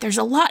just like there's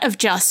a lot of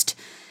just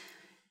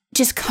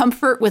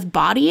comfort with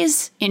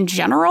bodies in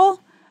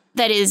general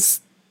that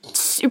is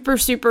super,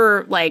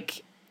 super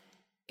like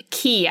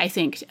key, I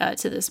think,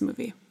 to this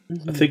movie.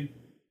 I think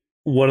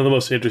one of the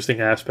most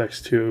interesting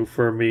aspects too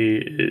for me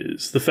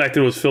is the fact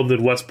that it was filmed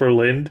in West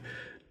Berlin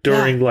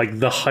during like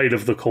the height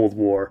of the Cold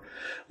War.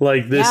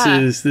 Like this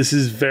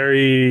is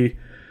very,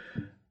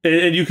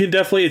 and you can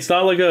definitely, it's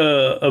not like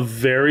a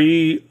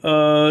very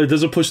it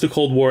doesn't push the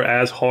Cold War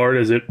as hard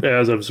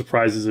as I'm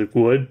surprised as it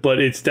would, but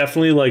it's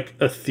definitely like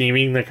a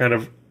theming that kind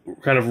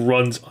of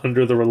runs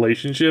under the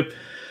relationship,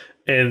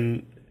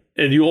 and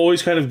you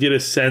always kind of get a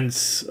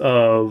sense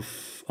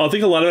of, I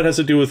think a lot of it has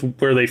to do with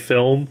where they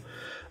film.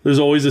 there's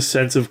always a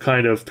sense of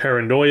kind of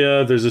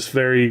paranoia. There's this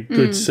very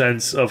good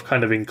sense of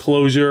kind of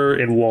enclosure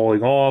and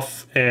walling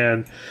off,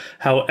 and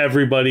how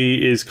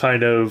everybody is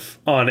kind of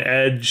on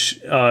edge,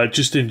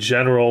 just in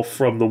general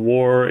from the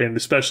war, and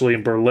especially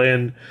in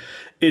Berlin.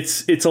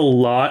 It's a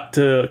lot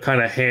to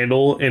kind of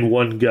handle in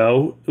one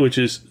go, which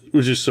is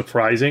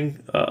surprising,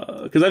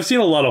 because I've seen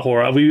a lot of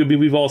horror.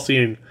 We've all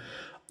seen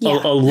a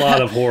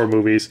lot of horror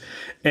movies,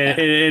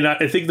 and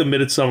I think the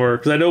Midsommar,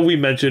 because I know we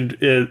mentioned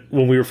it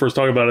when we were first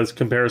talking about it as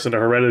comparison to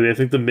Hereditary. I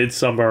think the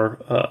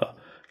Midsommar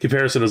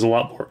comparison is a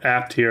lot more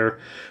apt here,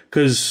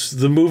 because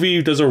the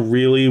movie does a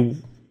really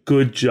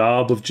good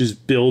job of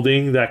just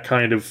building that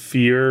kind of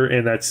fear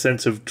and that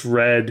sense of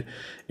dread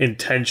and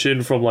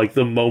tension from like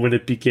the moment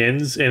it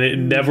begins, and it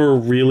never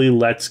really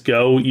lets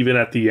go even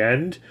at the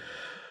end.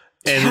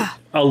 And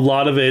a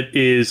lot of it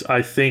is,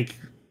 I think,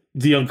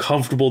 the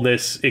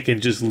uncomfortableness it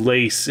can just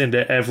lace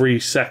into every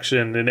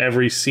section and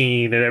every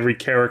scene and every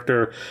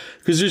character,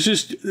 because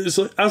there's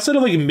like, outside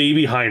of like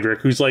maybe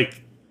Heinrich, who's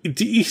like,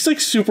 he's like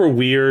super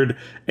weird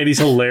and he's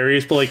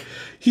hilarious, but like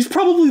he's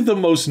probably the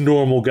most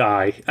normal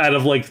guy out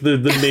of like the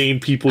main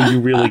people you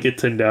really get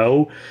to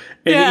know.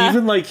 And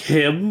even like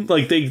him,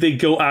 like they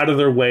go out of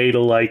their way to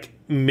like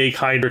make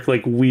Heinrich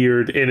like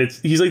weird, and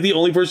he's like the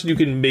only person you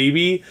can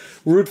maybe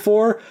root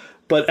for,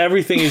 but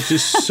everything is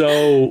just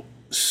so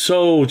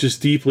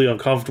just deeply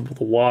uncomfortable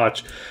to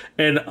watch.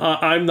 And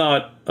I'm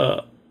not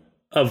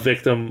a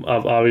victim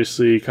of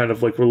obviously kind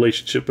of like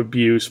relationship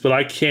abuse, but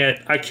I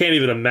can't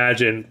even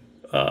imagine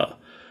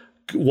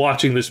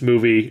watching this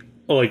movie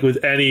like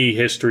with any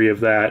history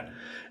of that,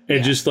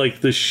 and just like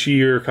the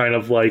sheer kind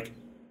of like,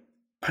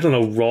 I don't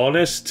know,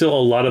 rawness to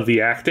a lot of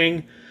the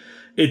acting.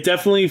 It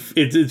definitely,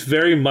 it's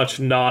very much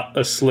not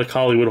a slick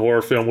Hollywood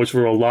horror film, which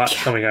were a lot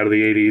coming out of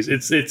the 80s.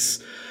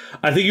 It's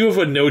I think you have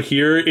a note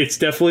here. It's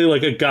definitely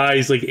like a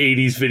guy's like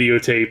 80s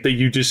videotape that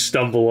you just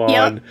stumble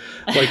on,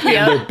 like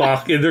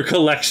in their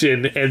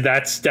collection, and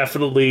that's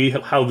definitely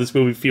how this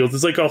movie feels.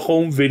 It's like a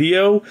home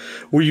video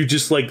where you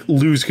just like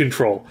lose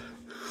control.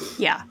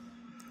 Yeah.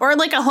 Or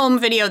like a home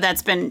video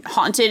that's been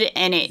haunted,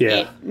 and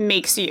it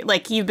makes you,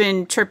 like, you've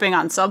been tripping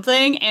on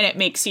something and it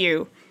makes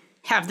you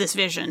have this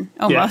vision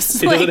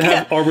almost. It doesn't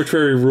have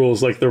arbitrary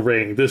rules like The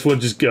Ring. This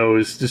one just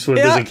goes. This one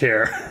doesn't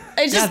care.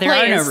 It just there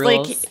plays. are no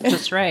rules. Like,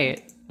 just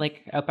right.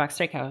 Like Outback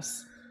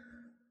Steakhouse.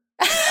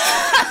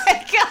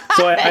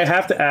 So I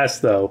have to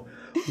ask though,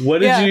 what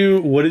did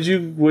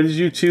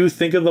you two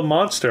think of the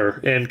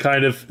monster, and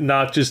kind of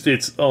not just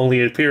its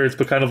only appearance,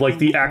 but kind of like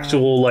the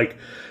actual, like,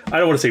 I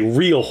don't want to say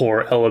real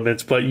horror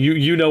elements, but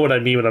you know what I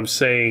mean when I'm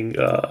saying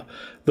the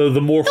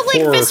more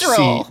horror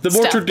scenes, the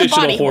more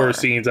traditional horror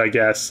scenes, I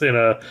guess, in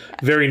a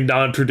very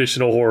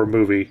non-traditional horror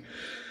movie.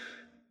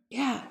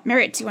 Yeah,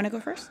 Merritt, do you want to go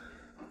first?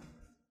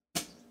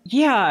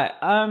 Yeah.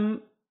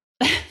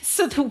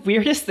 So the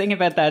weirdest thing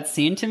about that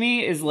scene to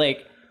me is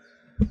like,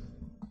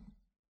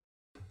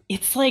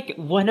 it's like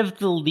one of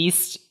the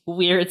least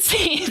weird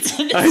scenes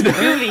in this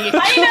movie.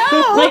 I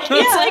know. Like,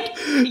 it's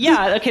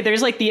like, okay,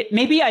 there's like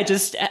maybe I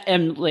just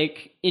am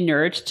like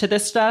inert to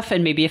this stuff,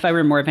 and maybe if I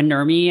were more of a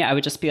normie, I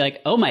would just be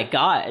like, oh my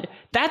God,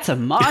 that's a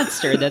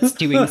monster that's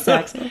doing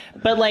sex.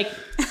 But like,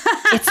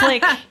 it's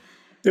like,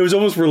 it was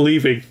almost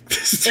relieving.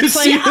 It's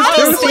like,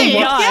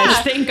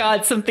 oh, thank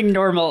God something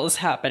normal is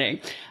happening.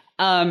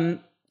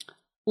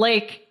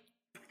 Like,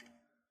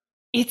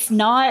 it's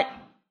not,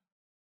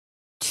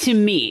 to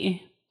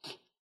me,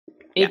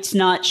 it's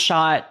not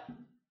shot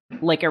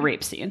like a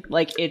rape scene.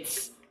 Like,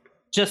 it's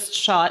just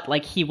shot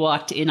like he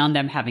walked in on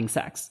them having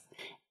sex.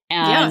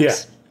 And,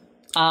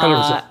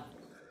 100%.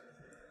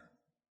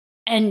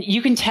 And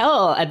you can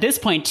tell at this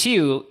point,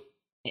 too,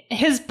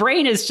 his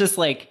brain is just,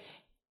 like,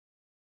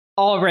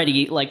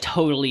 already, like,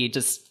 totally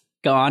just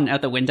gone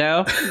out the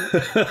window.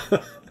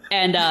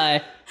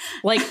 And,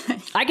 like,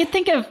 I could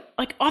think of,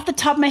 like, off the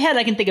top of my head,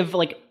 I can think of,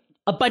 like,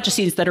 a bunch of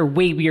scenes that are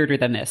way weirder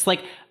than this.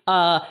 Like,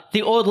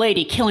 the old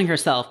lady killing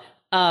herself.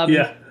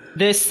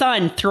 The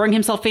son throwing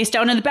himself face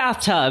down in the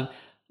bathtub.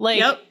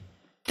 Like,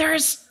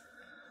 this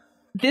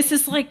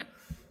is like,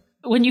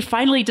 when you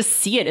finally just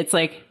see it, it's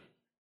like,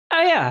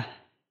 oh yeah,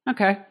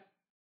 okay.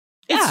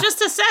 It's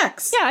just a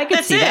sex. Yeah, I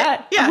could see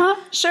that. Yeah.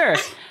 Sure.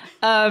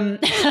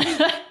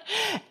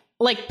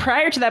 Like,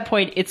 prior to that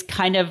point,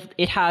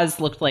 it has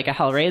looked like a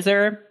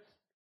Hellraiser.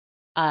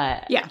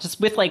 Just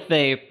with like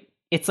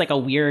it's like a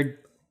weird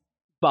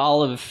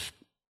ball of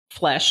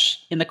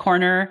flesh in the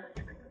corner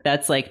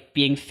that's like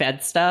being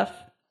fed stuff.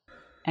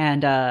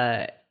 And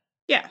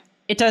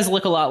it does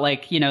look a lot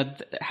like, you know,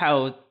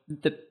 how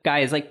the guy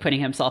is like putting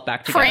himself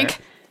back together.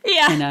 Frank.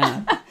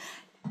 Yeah.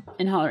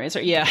 In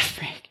Hellraiser. Yeah,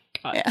 Frank.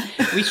 God. Yeah.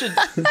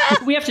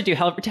 We have to do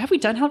Hellraiser. Have we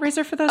done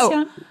Hellraiser for this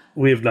yet?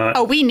 We have not.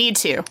 Oh, we need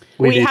to.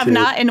 We have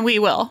not, and we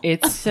will.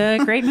 It's a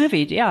great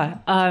movie. Yeah.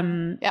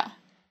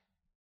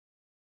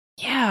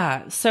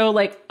 Yeah. So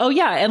like,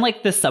 and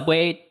like the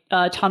subway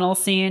tunnel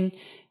scene,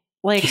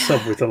 like the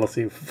subway tunnel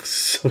scene was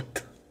so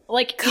dumb.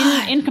 Like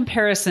in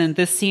comparison,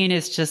 this scene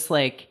is just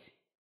like,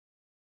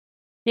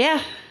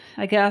 yeah,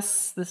 I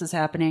guess this is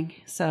happening.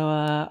 So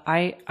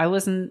I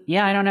wasn't.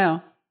 Yeah, I don't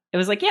know. it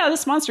was like, yeah,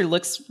 this monster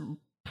looks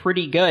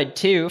pretty good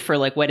too for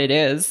like what it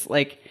is.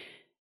 Like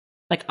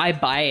I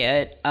buy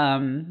it.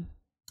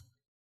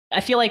 I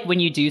feel like when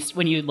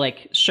you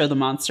like show the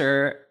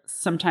monster,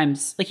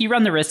 sometimes like you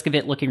run the risk of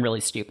it looking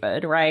really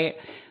stupid, right?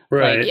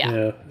 Right. Like,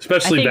 yeah.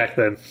 Especially back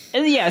then.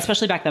 Yeah,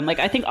 especially back then. Like,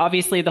 I think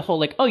obviously the whole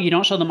like, oh, you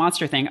don't show the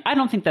monster thing. I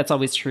don't think that's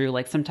always true.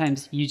 Like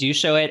sometimes you do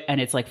show it and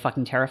it's like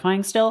fucking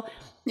terrifying still.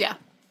 Yeah.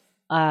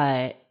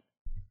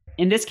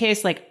 In this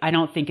case, like, I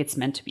don't think it's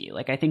meant to be.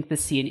 Like, I think the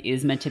scene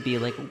is meant to be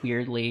like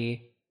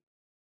weirdly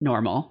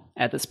normal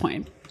at this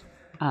point.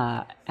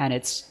 And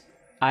it's,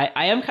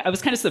 I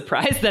was kind of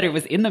surprised that it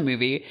was in the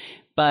movie,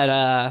 but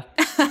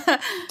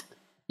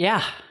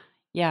yeah,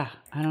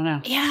 I don't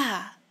know.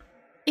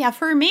 Yeah,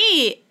 for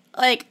me,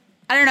 like,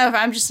 I don't know if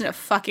I'm just a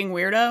fucking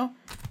weirdo,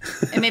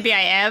 and maybe I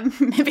am.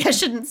 Maybe I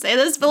shouldn't say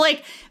this, but like,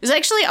 it was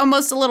actually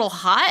almost a little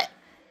hot.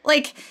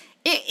 Like,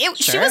 Sure.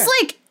 She was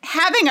like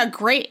having a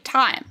great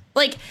time.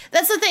 Like,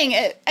 that's the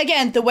thing.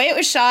 Again, the way it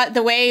was shot,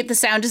 the way the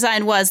sound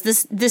design was,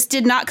 this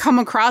did not come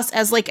across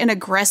as like an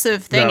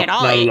aggressive thing at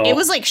all. Not at all. It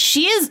was like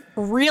she is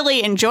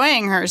really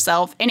enjoying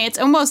herself, and it's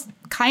almost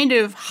kind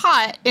of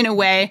hot in a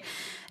way.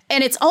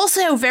 And it's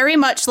also very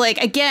much like,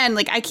 again,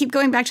 like I keep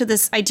going back to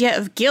this idea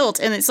of guilt,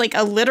 and it's like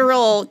a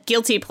literal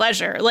guilty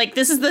pleasure. Like,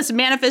 this is this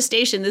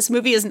manifestation. This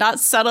movie is not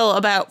subtle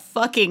about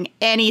fucking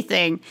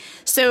anything.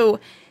 So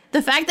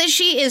the fact that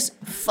she is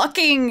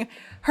fucking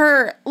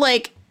her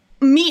like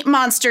meat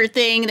monster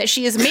thing that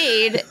she has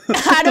made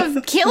out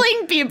of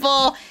killing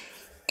people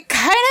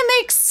kind of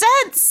makes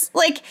sense.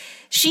 Like,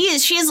 she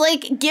is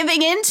like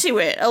giving into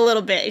it a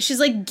little bit. She's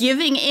like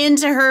giving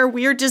into her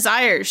weird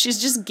desires.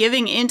 She's just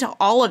giving into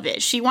all of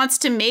it. She wants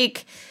to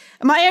make,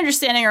 my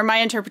understanding or my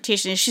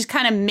interpretation is she's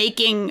kind of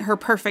making her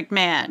perfect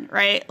man,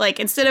 right? Like,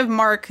 instead of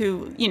Mark,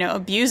 who, you know,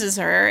 abuses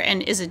her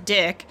and is a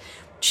dick,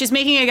 she's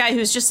making a guy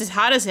who's just as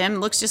hot as him,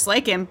 looks just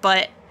like him,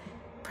 but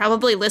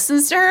probably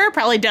listens to her,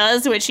 probably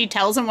does what she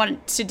tells him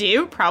what to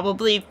do,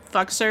 probably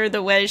fucks her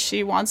the way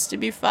she wants to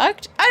be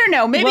fucked. I don't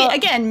know. Maybe,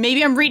 again,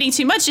 maybe I'm reading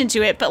too much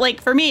into it, but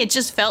like for me, it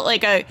just felt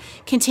like a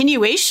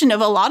continuation of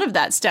a lot of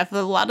that stuff, a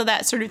lot of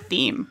that sort of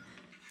theme.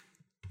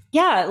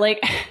 Yeah,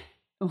 like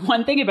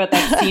one thing about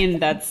that scene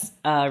that's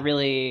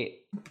really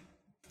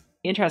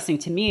interesting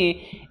to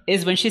me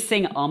is when she's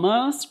saying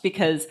almost,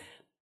 because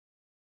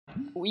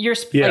you're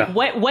like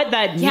what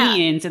that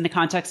means in the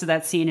context of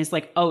that scene is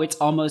like, oh, it's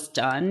almost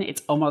done.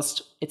 It's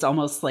almost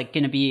like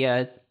going to be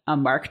a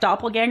Mark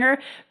doppelganger,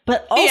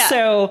 but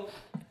also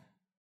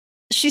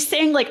she's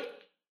saying like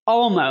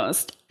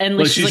almost, and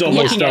like she's like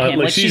almost looking done. at him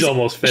like she's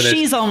almost finished.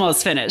 She's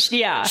almost finished.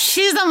 Yeah,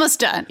 she's almost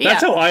done.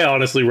 That's how I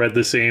honestly read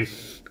the scene.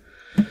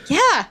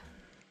 Yeah.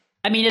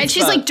 I mean, and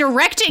she's like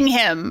directing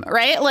him,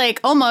 right? Like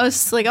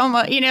almost,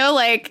 you know,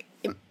 like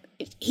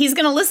he's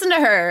going to listen to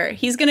her.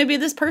 He's going to be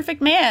this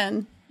perfect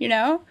man, you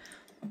know?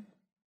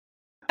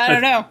 I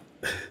don't know.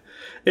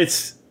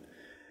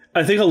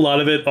 I think a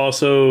lot of it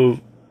also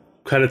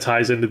kind of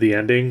ties into the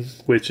ending,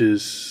 which I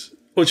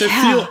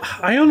feel,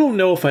 I don't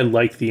know if I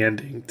like the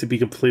ending, to be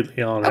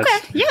completely honest.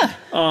 Okay,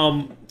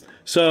 yeah.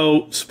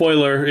 So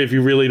spoiler, if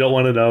you really don't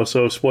want to know.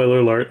 So spoiler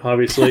alert,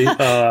 obviously.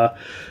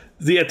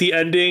 At the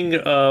ending,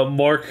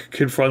 Mark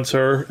confronts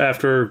her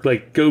after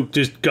like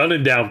just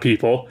gunning down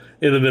people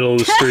in the middle of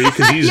the street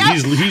because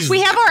he's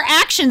we have our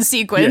action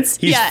sequence.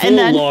 He's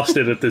full lost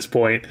it at this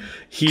point.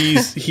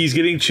 He's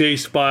getting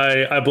chased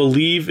by, I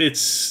believe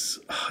is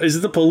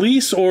it the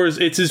police or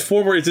it's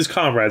his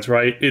comrades,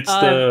 right? It's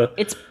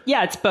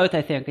both.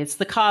 I think it's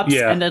the cops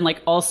and then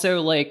like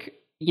also like,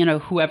 you know,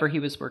 whoever he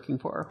was working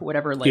for,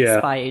 whatever like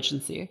spy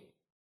agency.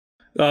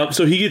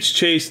 So he gets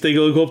chased. They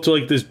go up to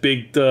like this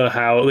big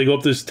house. They go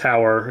up this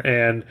tower,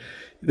 and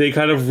they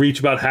kind of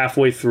reach about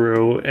halfway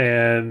through,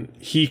 and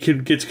he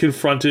gets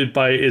confronted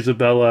by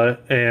Isabella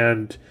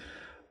and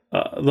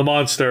the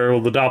monster, or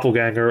the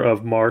doppelganger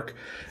of Mark,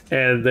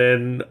 and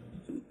then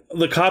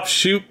the cops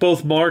shoot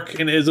both Mark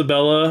and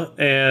Isabella,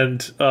 and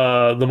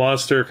the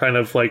monster, kind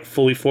of like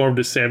fully formed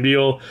as Sam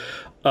Neill,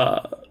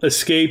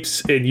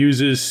 escapes and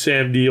uses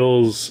Sam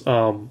Neill's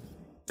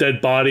dead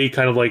body,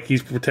 kind of like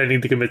he's pretending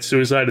to commit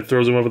suicide, and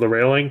throws him over the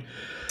railing.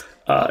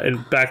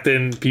 And back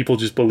then, people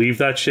just believe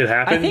that shit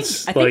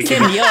happens. I think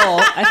Sam Neill.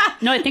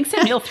 I think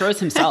Sam Neill throws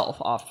himself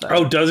off. Though.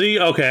 Oh, does he?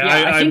 Okay,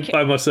 yeah,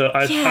 I must have.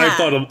 I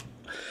thought of.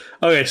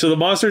 Okay, so the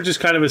monster just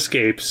kind of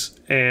escapes,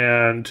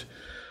 and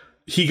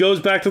he goes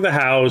back to the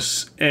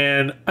house,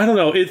 and I don't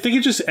know. I think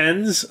it just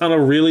ends on a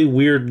really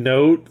weird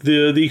note.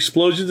 The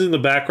explosions in the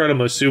background,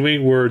 I'm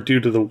assuming, were due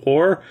to the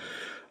war.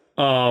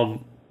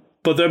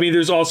 But I mean,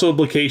 there's also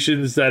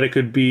implications that it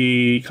could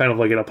be kind of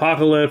like an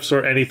apocalypse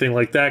or anything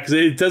like that. Because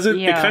it doesn't,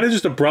 it kind of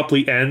just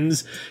abruptly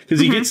ends.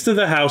 Because he gets to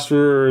the house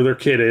where their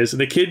kid is,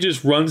 and the kid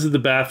just runs to the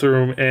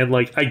bathroom and,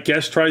 like, I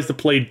guess tries to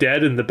play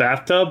dead in the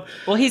bathtub.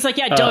 Well, he's like,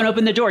 don't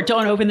open the door,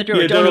 don't open the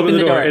door, don't open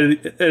the door. And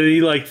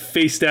he, like,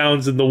 face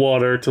downs in the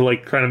water to,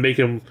 like, kind of make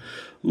him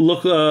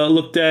look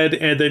dead.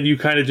 And then you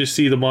kind of just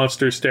see the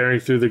monster staring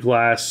through the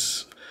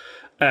glass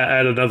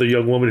at another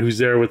young woman who's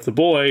there with the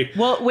boy.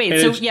 Well, wait,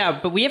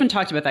 but we haven't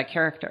talked about that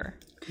character.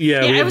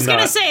 Yeah, I was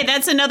gonna say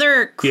that's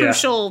another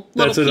crucial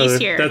little piece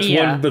here.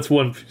 That's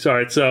one.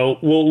 Sorry. So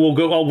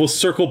we'll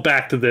circle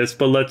back to this,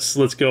 but let's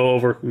go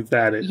over who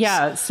that is.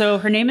 Yeah. So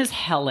her name is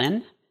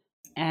Helen,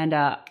 and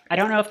I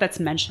don't know if that's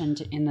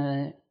mentioned in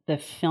the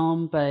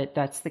film, but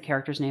that's the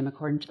character's name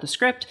according to the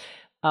script.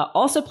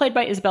 Also played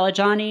by Isabella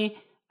Gianni.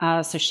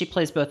 So she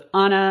plays both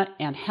Anna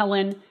and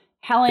Helen.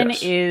 Helen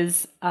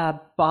is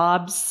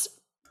Bob's.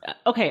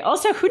 Okay.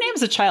 Also, who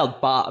names a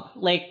child Bob?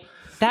 Like.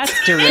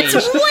 That's deranged.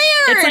 It's weird.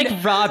 It's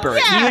like Robert.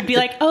 Yeah. You would be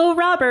like, "Oh,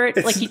 Robert."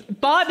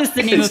 Bob is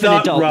the name of an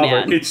adult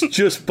Robert. man. It's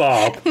just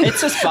Bob. It's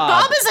just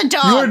Bob. Bob is a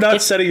dog. You are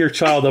not setting your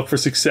child up for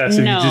success if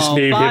you just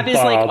name him Bob. Bob is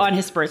like on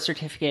his birth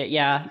certificate.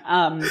 Yeah.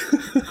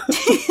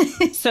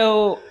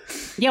 So,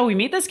 yeah, we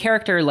meet this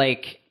character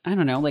like I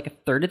don't know, like a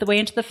third of the way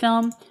into the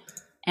film,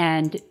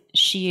 and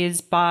she is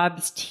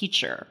Bob's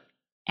teacher.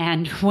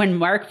 And when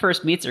Mark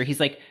first meets her, he's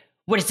like,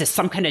 "What is this?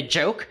 Some kind of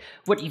joke?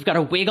 What, you've got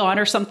a wig on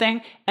or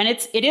something?" And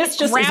it is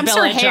just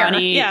Isabella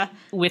Gianni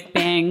with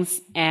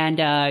bangs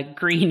and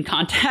green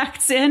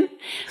contacts in.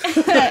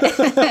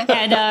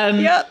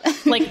 And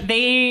like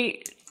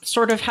they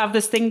sort of have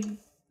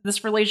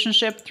this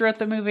relationship throughout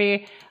the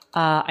movie.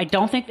 I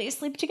don't think they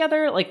sleep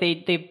together. Like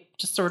they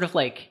just sort of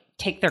like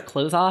take their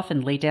clothes off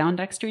and lay down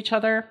next to each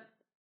other.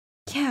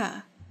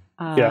 Yeah.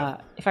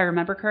 If I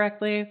remember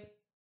correctly.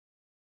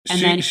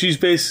 And she's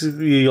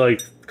basically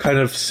like kind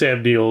of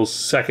Sam Neill's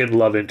second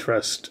love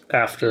interest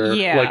after,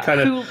 like kind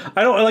of,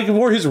 I don't like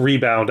more his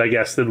rebound, I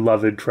guess, than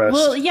love interest.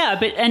 Well, yeah,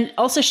 and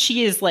also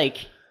she is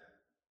like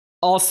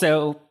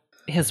also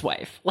his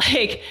wife.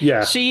 Like,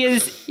 she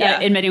is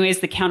in many ways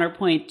the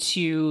counterpoint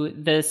to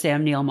the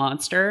Sam Neill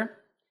monster.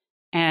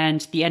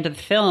 And the end of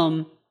the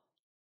film,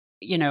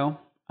 you know,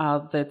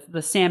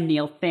 the Sam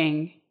Neill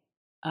thing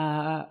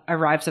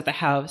arrives at the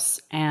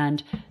house,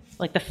 and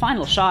like the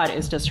final shot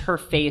is just her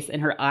face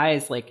and her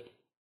eyes like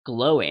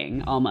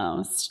glowing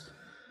almost.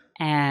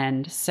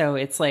 And so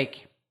it's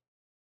like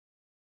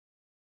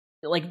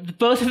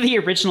both of the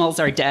originals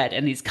are dead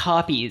and these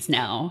copies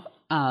now,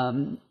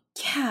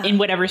 in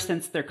whatever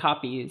sense their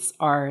copies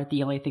are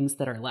the only things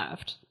that are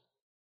left.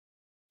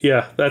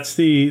 Yeah, that's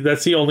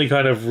the only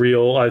kind of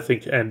real, I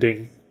think,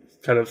 ending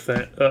kind of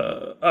thing.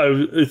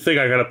 I think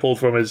I kind of pulled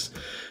from is,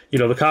 you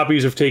know, the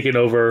copies have taken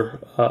over.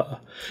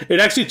 It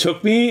actually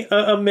took me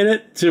a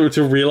minute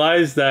to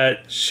realize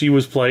that she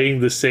was playing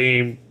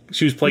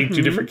two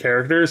different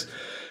characters.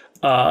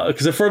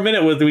 Because for a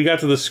minute when we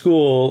got to the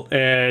school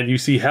and you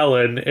see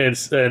Helen and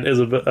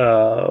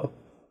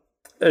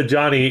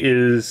Johnny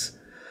is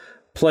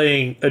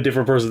playing a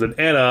different person than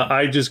Anna,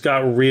 I just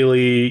got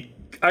really...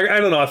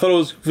 I don't know. I thought it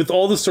was, with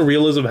all the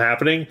surrealism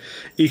happening,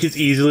 you could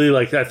easily,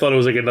 like, I thought it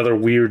was like another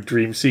weird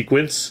dream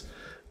sequence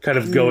kind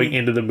of going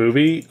into the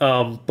movie.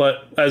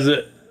 But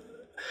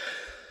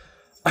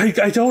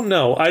I don't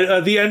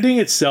know. The ending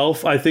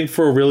itself, I think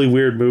for a really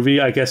weird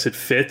movie, I guess it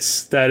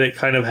fits that it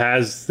kind of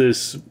has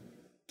this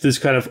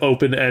kind of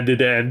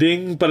open-ended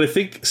ending. But I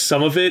think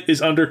some of it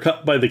is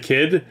undercut by the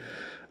kid.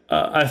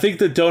 I think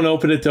the don't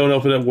open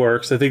it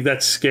works. I think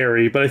that's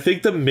scary. But I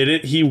think the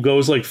minute he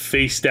goes like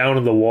face down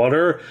in the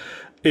water,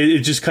 it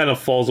just kind of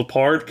falls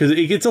apart because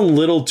it gets a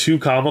little too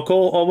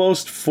comical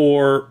almost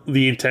for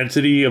the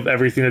intensity of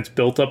everything that's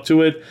built up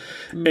to it.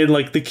 And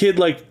like the kid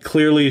like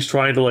clearly is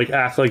trying to like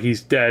act like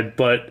he's dead,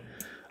 but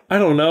I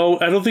don't know.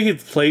 I don't think it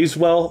plays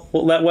well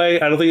that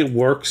way. I don't think it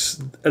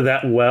works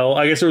that well.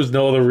 I guess there was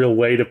no other real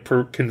way to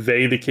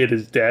convey the kid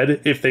is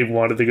dead if they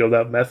wanted to go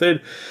that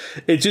method.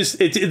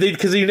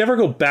 Because you never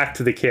go back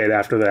to the kid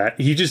after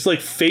that. He just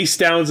like face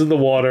downs in the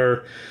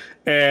water.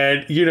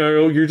 And, you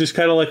know, you're just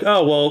kind of like,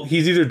 oh, well,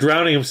 he's either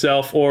drowning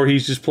himself or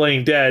he's just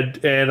playing dead.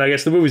 And I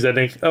guess the movie's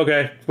ending.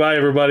 Okay, bye,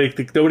 everybody.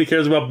 Nobody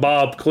cares about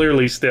Bob,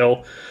 clearly,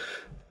 still.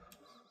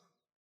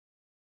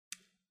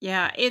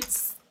 Yeah,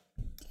 it's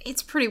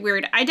pretty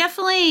weird. I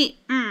definitely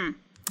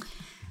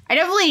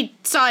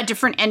saw a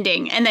different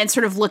ending and then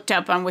sort of looked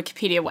up on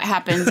Wikipedia what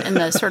happens in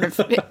the sort of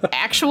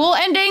actual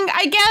ending,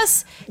 I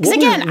guess. Because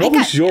again, what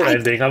was your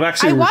ending? I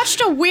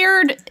watched a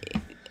weird...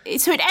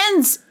 So it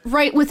ends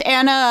right with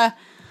Anna...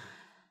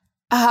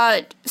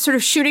 sort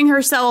of shooting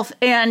herself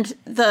and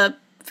the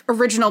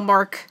original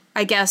Mark,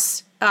 I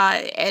guess,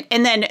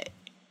 and then,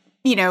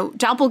 you know,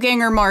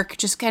 doppelganger Mark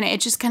just kind of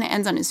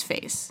ends on his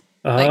face.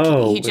 Like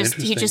he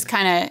just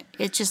kind of,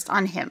 it's just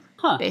on him,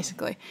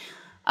 basically,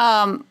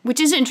 which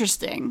is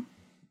interesting.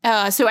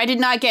 So I did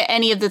not get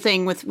any of the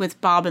thing with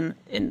Bob in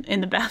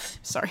the bath.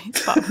 Sorry,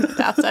 Bob in the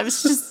bathtub.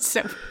 It's just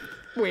so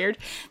weird.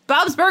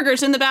 Bob's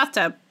Burgers in the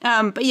bathtub.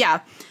 But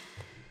yeah.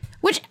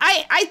 Which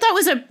I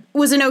thought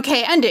was an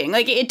okay ending.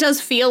 Like, it does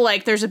feel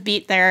like there's a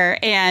beat there,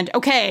 and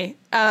okay,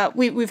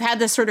 we've had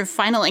this sort of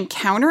final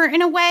encounter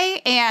in a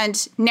way,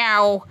 and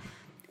now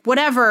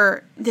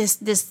whatever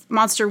this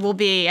monster will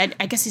be, I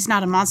guess he's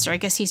not a monster. I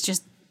guess he's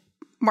just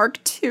Mark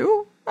II.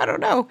 I don't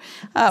know.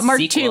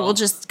 Mark II will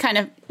just kind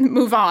of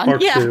move on.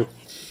 Mark II.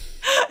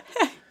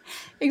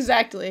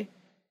 Exactly.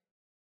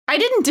 I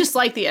didn't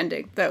dislike the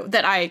ending though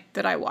that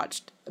I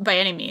watched. by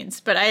any means,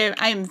 but I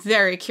am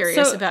very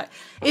curious about.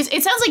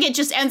 It sounds like it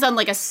just ends on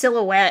like a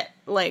silhouette,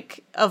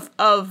 like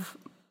of.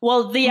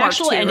 Well, the Mark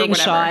actual II or ending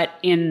whatever. shot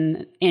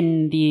in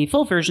the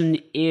full version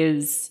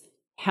is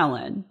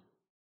Helen.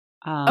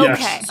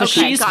 Okay, So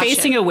she's gotcha.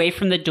 facing away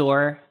from the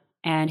door,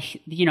 and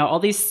all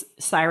these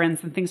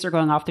sirens and things are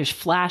going off. There's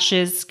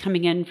flashes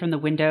coming in from the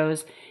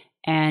windows,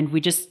 and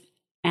we just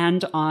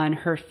end on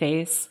her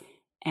face,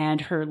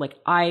 and her like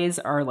eyes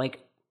are like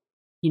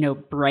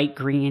bright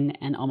green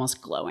and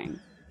almost glowing.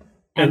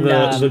 And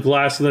the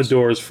glass in the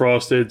door is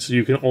frosted, so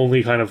you can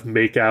only kind of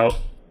make out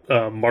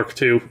Mark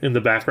II in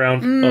the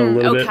background a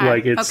little bit.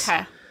 Like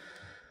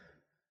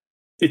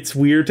it's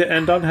weird to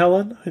end on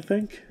Helen, I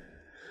think.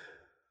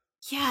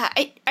 Yeah,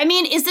 I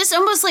mean, is this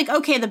almost like,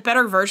 okay, the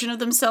better version of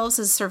themselves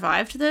has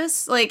survived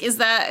this? Like, is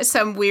that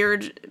some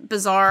weird,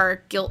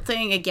 bizarre guilt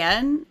thing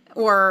again?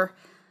 Or,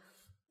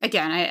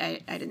 again,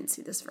 I didn't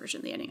see this version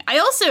of the ending. I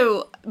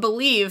also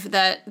believe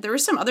that there were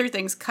some other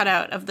things cut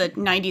out of the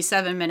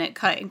 97-minute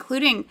cut,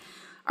 including,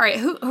 all right,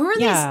 who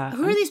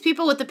are these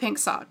people with the pink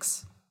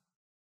socks?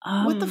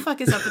 What the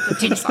fuck is up with the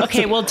pink socks?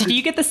 Okay, well, did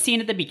you get the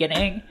scene at the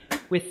beginning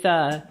with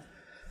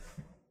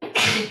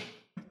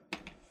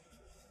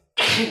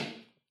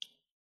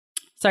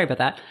Sorry about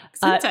that.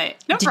 No did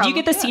problem. you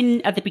get the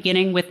scene at the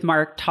beginning with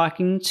Mark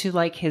talking to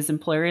like his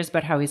employers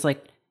about how he's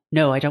like,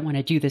 no, I don't want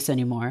to do this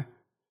anymore?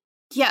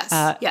 Yes.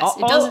 Yes.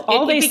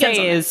 All they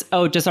say is,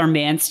 oh, does our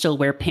man still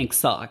wear pink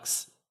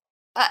socks?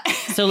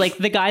 So like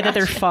the guy that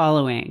they're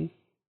following.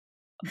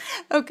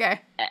 Okay.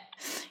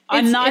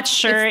 I'm not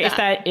sure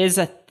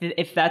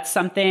if that's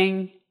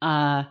something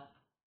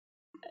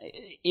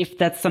if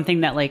that's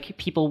something that like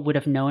people would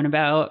have known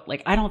about.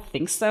 Like, I don't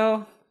think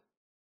so.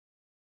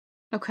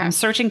 Okay. I'm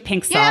searching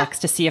pink socks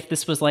to see if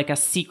this was like a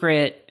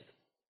secret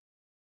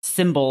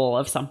symbol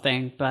of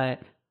something,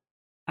 but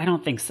I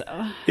don't think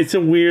so. It's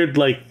a weird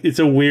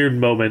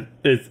moment.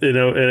 It's and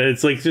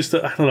it's like just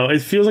I don't know.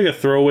 It feels like a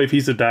throwaway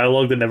piece of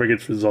dialogue that never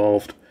gets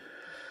resolved.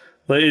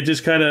 Like it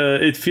just kind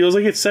of it feels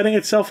like it's setting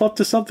itself up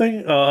to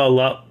something a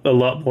lot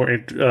more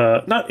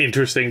not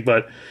interesting,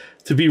 but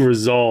to be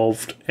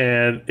resolved,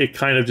 and it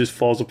kind of just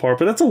falls apart.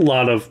 But that's a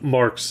lot of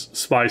Mark's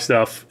spy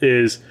stuff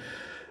is.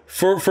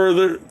 For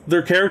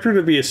their character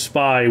to be a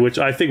spy, which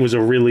I think was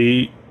a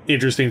really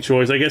interesting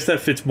choice. I guess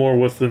that fits more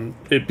with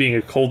it being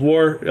a Cold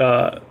War,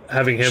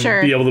 having him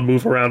be able to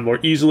move around more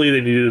easily. They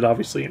needed,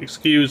 obviously, an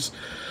excuse.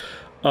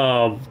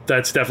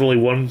 That's definitely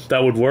one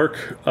that would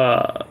work.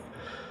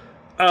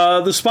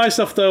 The spy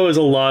stuff, though, is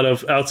a lot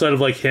of, outside of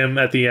like him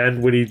at the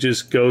end when he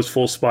just goes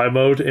full spy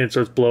mode and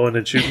starts blowing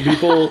and shooting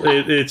people,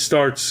 it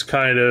starts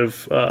kind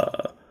of...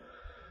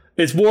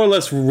 it's more or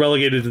less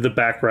relegated to the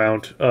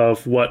background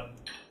of what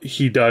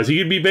he does. He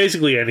could be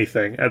basically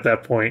anything at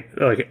that point,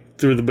 like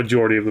through the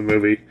majority of the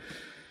movie.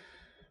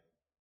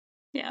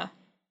 Yeah.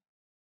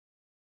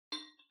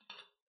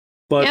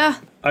 But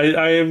I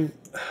am.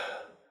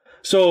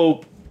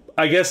 So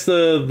I guess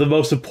the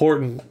most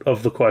important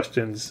of the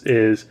questions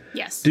is: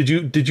 yes. Did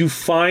you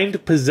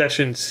find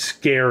Possession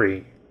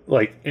scary?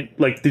 Like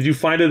did you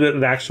find it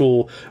an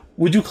actual?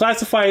 Would you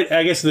classify it?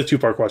 I guess it's a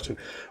 2-part question.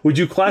 Would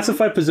you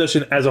classify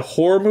Possession as a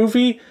horror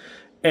movie?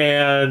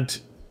 And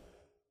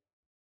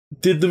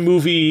did the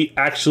movie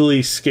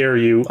actually scare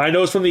you? I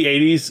know it's from the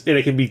 80s, and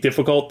it can be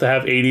difficult to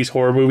have 80s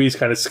horror movies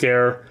kind of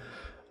scare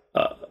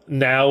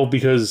now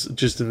because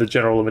just in the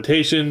general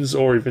limitations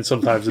or even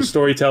sometimes the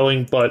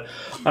storytelling. But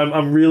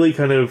I'm really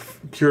kind of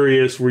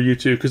curious where you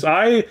two, because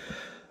I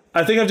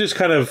think I'm just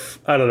kind of,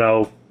 I don't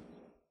know.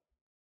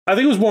 I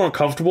think it was more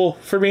uncomfortable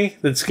for me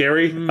than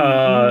scary,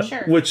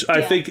 which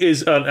I think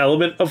is an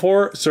element of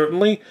horror,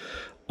 certainly.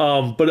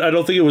 But I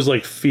don't think it was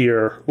like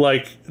fear.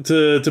 Like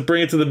to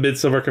bring it to the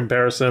Midsommar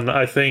comparison,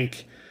 I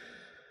think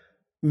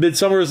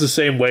Midsommar is the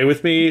same way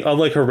with me.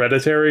 Unlike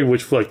Hereditary,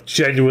 which like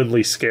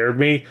genuinely scared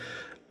me,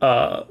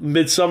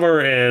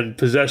 Midsommar and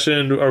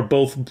Possession are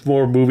both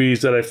more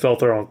movies that I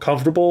felt are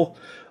uncomfortable.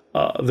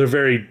 They're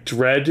very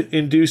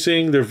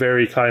dread-inducing. They're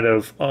very kind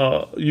of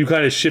you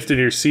kind of shift in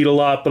your seat a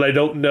lot. But I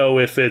don't know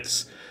if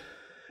it's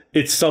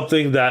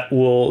something that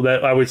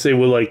I would say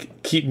will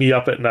like keep me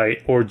up at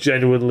night or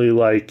genuinely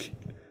like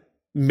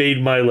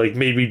made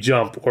me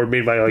jump or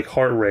made my like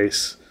heart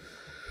race.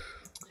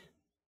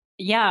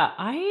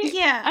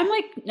 I'm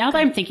like, now that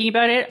I'm thinking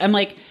about it, I'm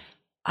like,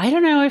 I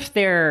don't know if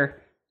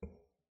there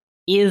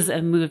is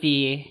a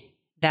movie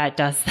that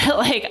does that.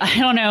 Like, I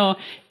don't know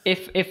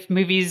if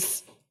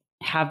movies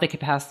have the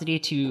capacity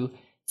to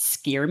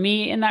scare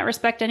me in that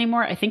respect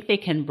anymore. I think they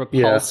can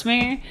repulse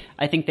me.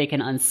 I think they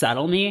can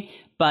unsettle me.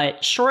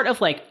 But short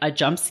of like a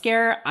jump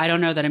scare, I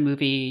don't know that a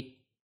movie...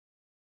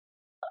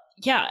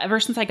 Yeah, ever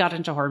since I got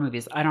into horror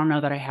movies, I don't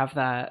know that I have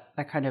that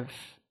kind of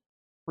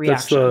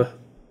reaction.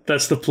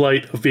 That's the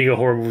plight of being a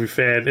horror movie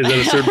fan. Is at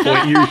a certain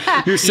point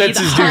your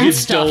senses do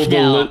get dulled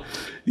a little.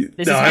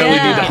 I only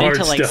need the hard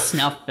stuff. Like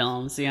snuff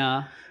films,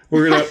 yeah.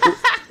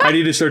 I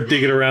need to start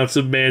digging around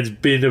some man's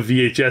bin of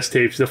VHS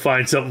tapes to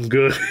find something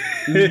good.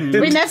 Mm-hmm. I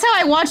mean, that's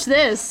how I watch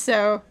this.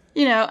 So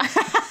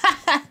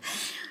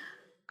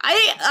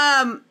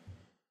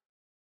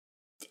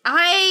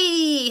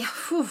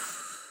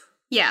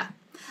Yeah.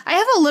 I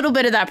have a little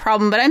bit of that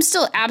problem, but I'm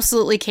still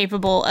absolutely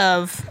capable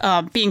of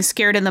being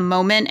scared in the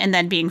moment and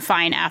then being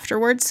fine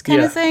afterwards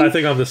kind of thing. I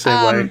think I'm the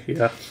same way.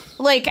 Yeah.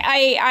 Like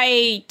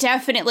I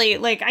definitely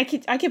like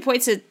I could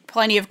point to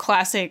plenty of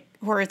classic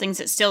horror things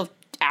that still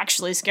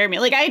actually scare me.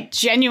 Like I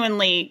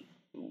genuinely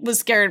was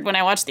scared when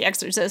I watched The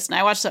Exorcist, and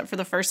I watched that for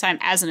the first time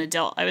as an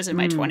adult. I was in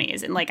my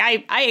 20s, and like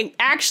I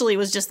actually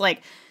was just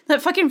like,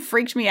 that fucking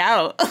freaked me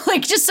out.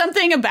 Like just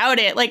something about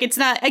it. Like it's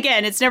not,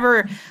 again, it's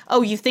never,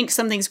 oh, you think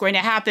something's going to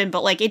happen,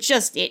 but like it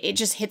just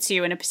hits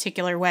you in a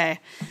particular way.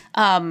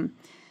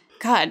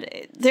 God,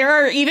 there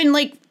are even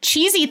like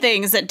cheesy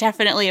things that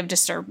definitely have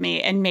disturbed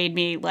me and made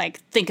me like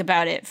think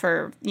about it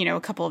for, you know,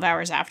 a couple of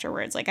hours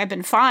afterwards. Like I've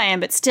been fine,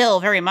 but still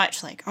very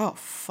much like, oh,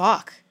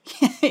 fuck.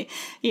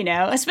 You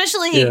know,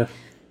 especially,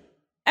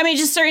 I mean,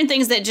 just certain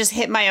things that just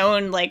hit my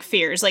own like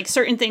fears, like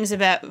certain things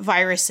about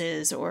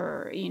viruses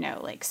or, you know,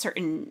 like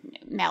certain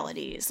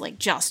maladies, like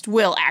just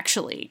will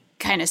actually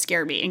kind of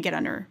scare me and get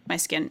under my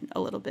skin a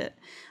little bit.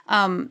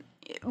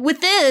 With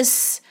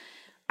this,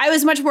 I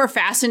was much more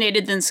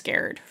fascinated than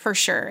scared, for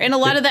sure. And a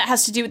lot of that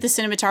has to do with the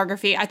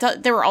cinematography. I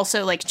thought there were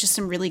also like just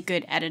some really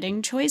good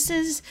editing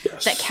choices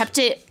that kept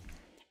it.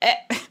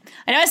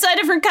 I know I saw a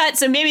different cut,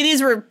 so maybe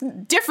these were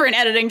different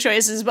editing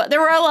choices, but there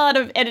were a lot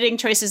of editing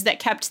choices that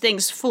kept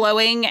things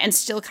flowing and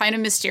still kind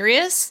of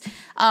mysterious.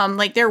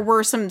 Like there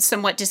were some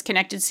somewhat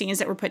disconnected scenes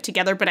that were put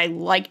together, but I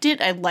liked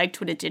it. I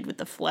liked what it did with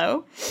the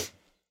flow.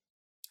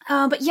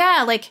 But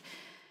yeah, like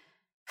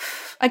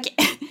again,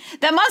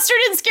 that monster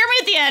didn't scare me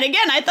at the end.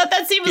 Again, I thought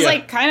that scene was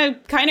like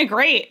kind of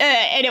great,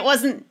 and it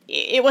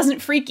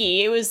wasn't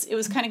freaky. It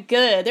was kind of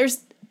good.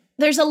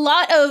 There's a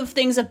lot of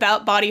things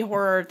about body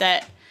horror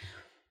that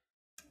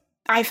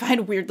I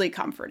find weirdly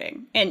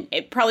comforting, and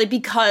it probably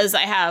because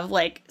I have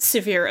like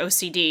severe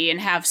OCD and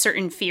have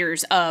certain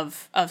fears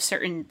of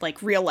certain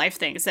like real life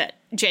things that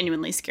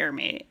genuinely scare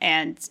me.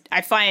 And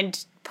I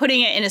find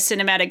putting it in a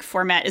cinematic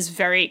format is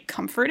very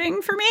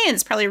comforting for me. And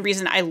it's probably a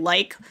reason I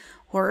like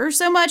horror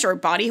so much, or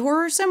body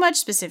horror so much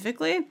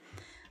specifically.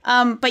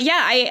 But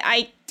yeah,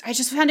 I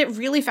just found it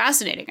really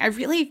fascinating. I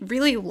really,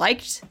 really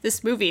liked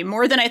this movie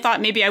more than I thought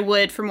maybe I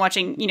would from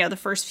watching, you know, the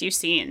first few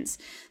scenes,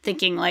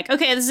 thinking like,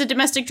 okay, this is a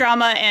domestic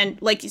drama.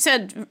 And like you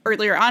said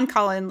earlier on,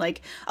 Colin,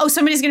 like, oh,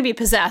 somebody's going to be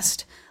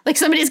possessed. Like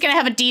somebody's going to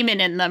have a demon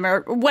in them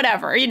or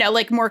whatever, you know,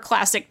 like more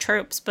classic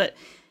tropes. But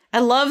I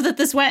love that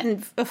this went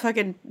in a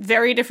fucking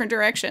very different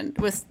direction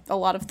with a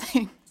lot of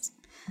things.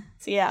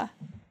 So yeah.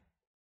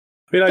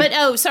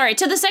 Sorry.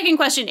 To the second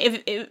question,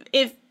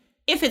 if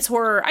it's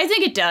horror, I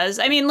think it does.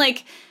 I mean,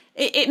 like,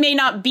 it may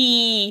not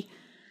be,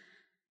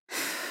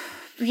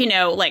 you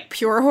know, like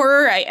pure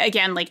horror.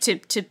 Again, like to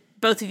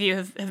both of you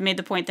have made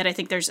the point that I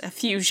think there's a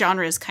few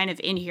genres kind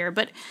of in here.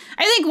 But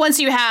I think once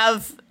you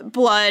have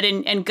blood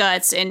and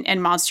guts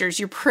and monsters,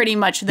 you're pretty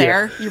much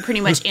there. Yeah. You're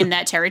pretty much in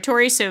that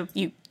territory. So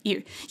you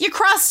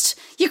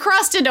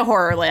crossed into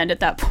horror land at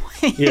that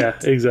point. Yeah,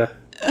 exactly.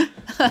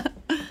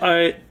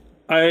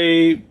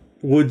 I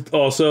would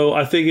also,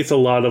 I think it's a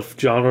lot of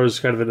genres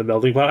kind of in the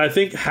melting pot. I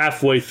think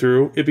halfway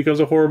through it becomes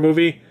a horror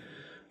movie.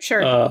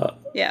 Sure.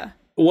 Yeah.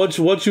 Once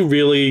you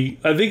really,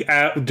 I think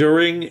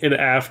during and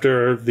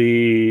after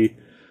the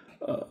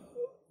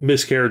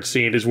miscarriage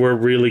scene is where it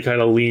really kind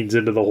of leans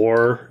into the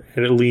horror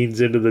and it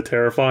leans into the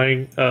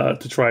terrifying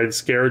to try and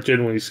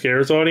genuinely scare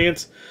its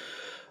audience.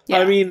 Yeah.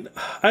 I mean,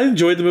 I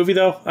enjoyed the movie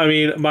though. I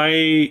mean,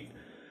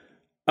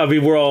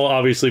 we're all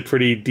obviously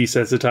pretty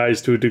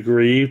desensitized to a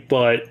degree,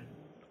 but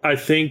I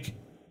think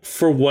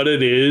for what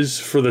it is,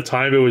 for the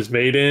time it was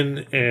made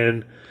in,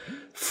 and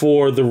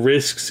for the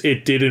risks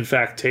it did in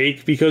fact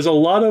take, because a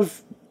lot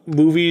of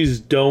movies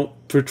don't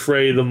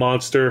portray the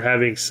monster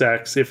having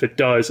sex, if it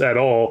does at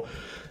all,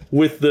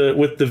 with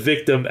the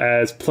victim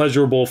as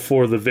pleasurable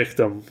for the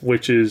victim,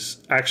 which is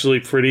actually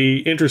pretty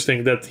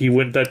interesting that he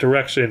went that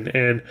direction.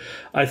 And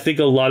I think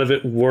a lot of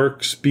it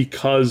works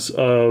because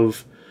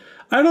of,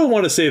 I don't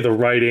want to say the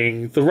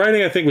writing. The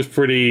writing, I think, was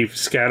pretty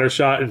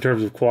scattershot in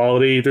terms of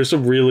quality. There's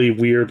some really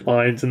weird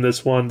lines in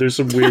this one. There's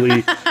some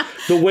really...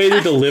 the way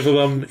they deliver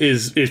them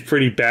is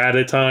pretty bad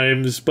at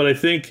times. But I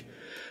think,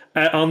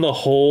 on the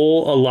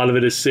whole, a lot of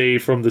it is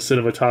saved from the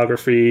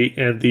cinematography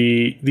and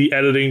the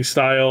editing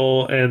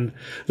style and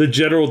the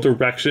general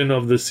direction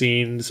of the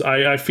scenes.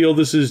 I feel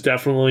this is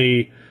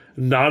definitely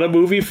not a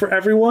movie for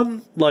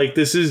everyone. Like,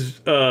 this is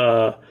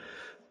one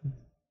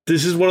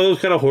of those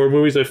kind of horror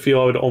movies I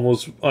feel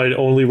I'd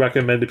only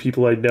recommend to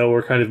people I know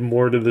are kind of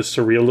more into the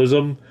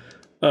surrealism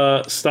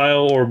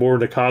style or more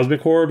into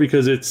cosmic horror,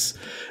 because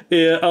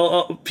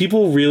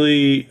people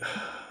really,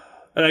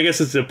 and I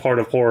guess it's a part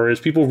of horror, is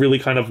people really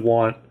kind of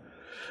want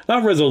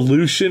not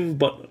resolution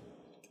but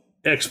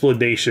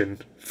explanation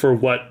for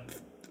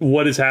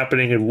what is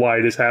happening and why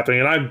it is happening.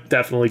 And I'm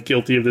definitely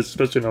guilty of this,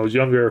 especially when I was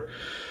younger.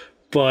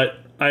 But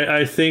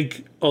I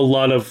think a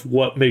lot of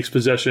what makes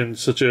Possession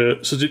such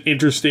an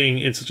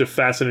interesting and such a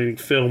fascinating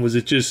film is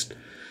it just,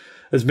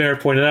 as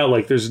Merritt pointed out,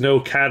 like there's no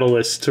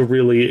catalyst to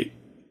really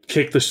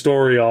kick the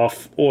story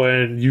off,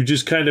 and you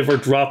just kind of are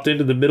dropped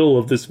into the middle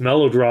of this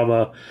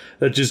melodrama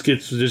that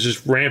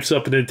just ramps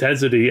up in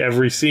intensity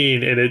every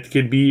scene, and it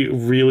can be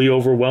really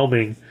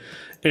overwhelming,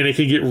 and it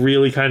can get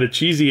really kind of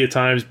cheesy at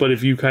times. But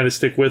if you kind of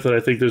stick with it, I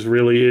think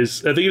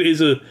it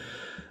is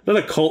not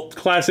a cult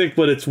classic,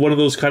 but it's one of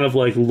those kind of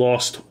like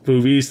lost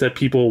movies that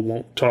people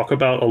won't talk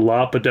about a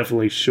lot, but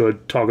definitely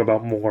should talk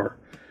about more.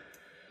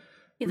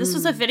 Yeah, this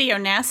was a video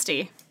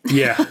nasty.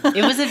 Yeah.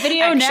 It was a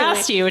video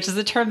nasty, which is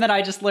a term that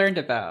I just learned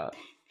about.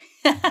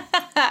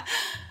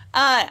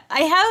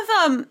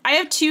 I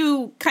have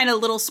two kind of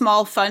little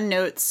small fun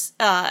notes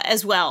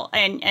as well,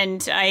 and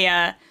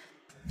I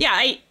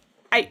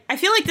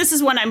feel like this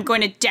is one I'm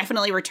going to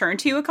definitely return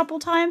to a couple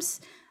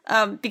times.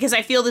 Because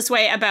I feel this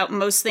way about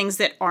most things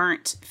that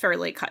aren't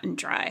fairly cut and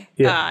dry,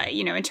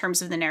 in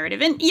terms of the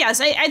narrative. And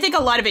yes, I think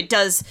a lot of it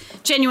does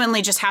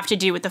genuinely just have to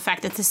do with the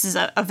fact that this is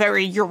a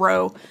very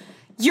Euro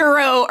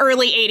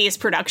early 80s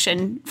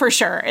production for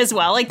sure as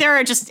well. Like there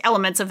are just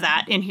elements of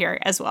that in here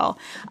as well.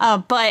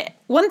 But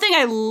one thing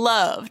I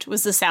loved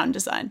was the sound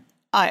design.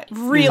 I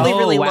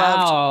really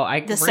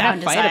loved the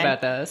sound design.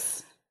 About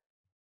this.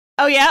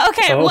 Oh yeah?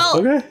 Okay.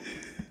 Okay.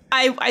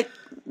 I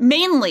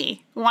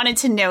mainly wanted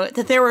to note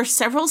that there were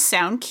several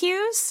sound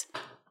cues,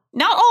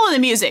 not all of the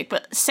music,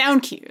 but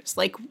sound cues,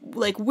 like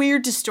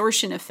weird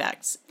distortion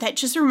effects that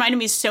just reminded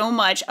me so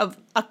much of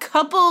a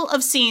couple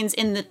of scenes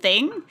in The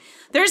Thing.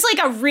 There's like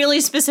a really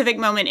specific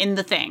moment in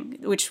The Thing,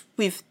 which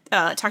we've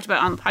talked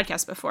about on the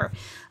podcast before,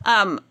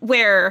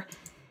 where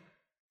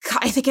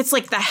I think it's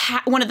like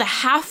one of the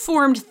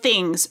half-formed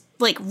things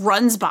like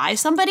runs by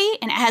somebody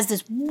and it has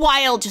this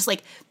wild, just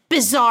like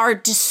bizarre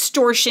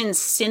distortion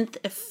synth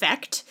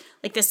effect.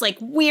 Like this like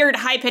weird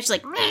high pitch,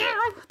 like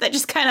that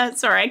just kind of,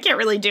 sorry, I can't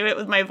really do it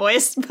with my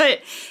voice, but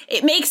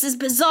it makes this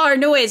bizarre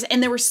noise.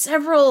 And there were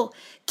several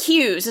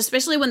cues,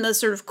 especially when the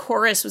sort of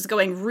chorus was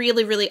going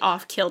really, really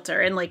off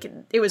kilter and like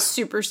it was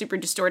super, super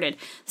distorted. It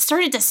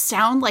started to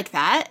sound like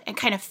that and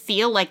kind of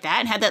feel like that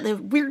and had that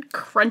weird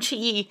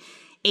crunchy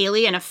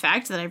alien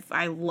effect that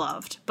I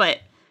loved. But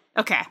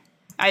okay,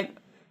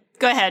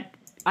 go ahead.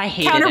 I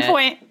hated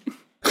Counterpoint.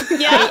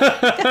 It.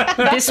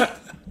 Yeah.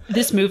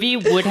 This movie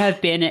would have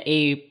been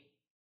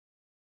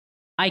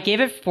I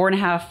gave it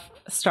 4.5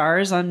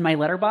 stars on my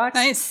Letterboxd.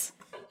 Nice.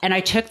 And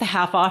I took the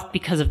half off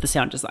because of the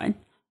sound design.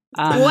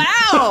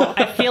 Wow.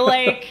 I feel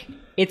like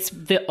it's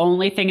the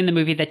only thing in the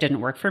movie that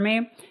didn't work for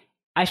me.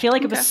 I feel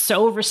like it was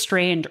so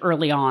restrained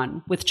early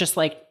on with just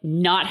like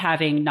not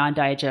having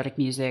non-diegetic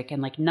music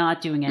and like not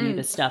doing any of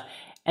this stuff.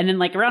 And then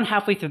like around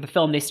halfway through the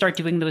film, they start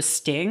doing those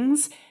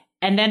stings.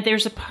 And then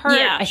there's a part,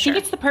 I think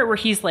it's the part where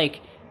he's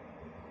like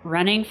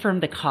running from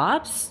the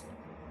cops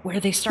where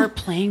they start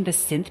playing the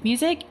synth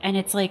music. And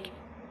it's like,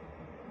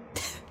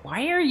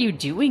 why are you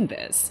doing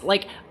this?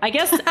 Like, I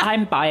guess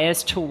I'm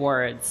biased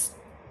towards,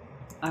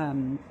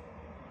 I'm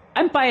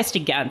biased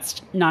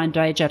against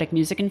non-diegetic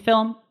music in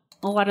film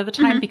a lot of the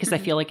time because I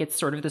feel like it's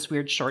sort of this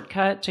weird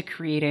shortcut to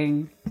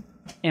creating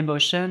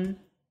emotion.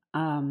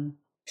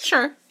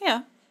 Sure,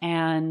 yeah.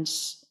 And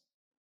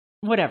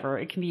whatever,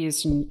 it can be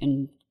used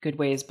in good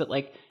ways, but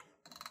like,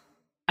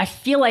 I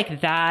feel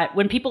like that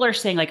when people are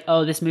saying like,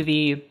 oh, this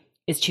movie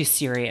is too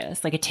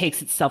serious, like it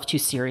takes itself too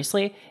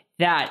seriously,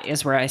 that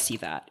is where I see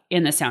that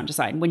in the sound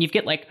design. When you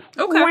get like,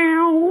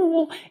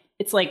 wow,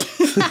 it's like,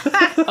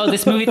 oh,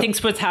 this movie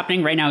thinks what's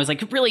happening right now is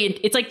like really,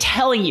 it's like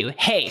telling you,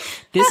 hey,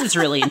 this is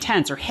really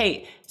intense, or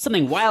hey,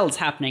 something wild is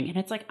happening. And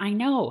it's like, I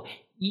know,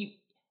 you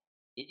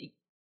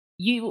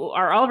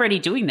are already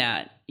doing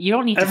that. You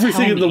don't need to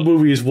Everything in the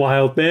movie is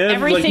wild, man.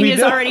 Everything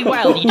is already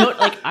wild. You don't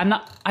like,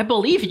 I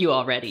believe you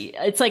already.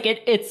 It's like,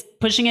 it's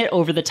pushing it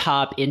over the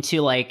top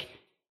into like,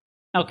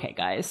 okay,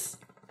 guys,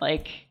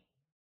 like,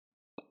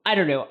 I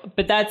don't know,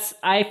 but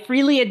I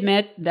freely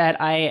admit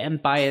that I am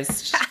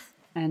biased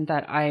and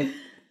that I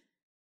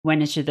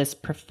went into this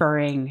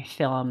preferring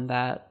film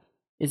that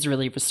is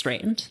really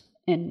restrained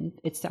in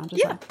its sound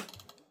design.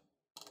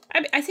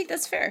 Yeah. I think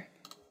that's fair.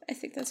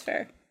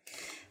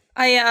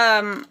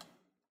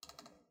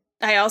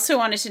 I also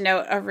wanted to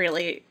note a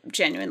really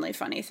genuinely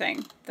funny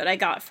thing that I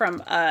got from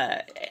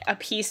a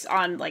piece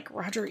on like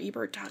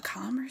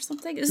RogerEbert.com or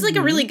something. It was like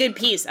a really good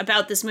piece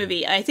about this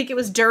movie. I think it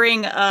was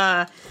during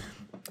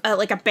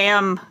like a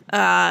BAM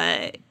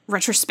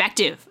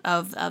retrospective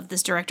of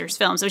this director's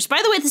films, which,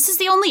 by the way, this is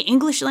the only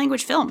English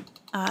language film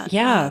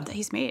that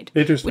he's made.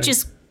 Interesting. Which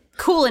is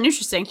cool and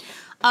interesting.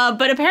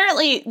 But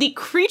apparently the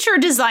creature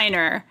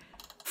designer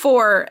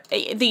for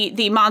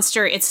the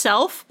monster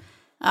itself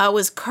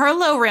was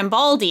Carlo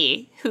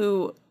Rambaldi,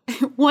 who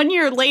 1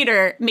 year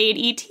later made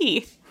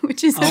E.T.,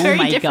 which is a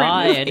very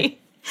different movie.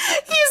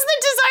 He's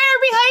the designer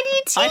behind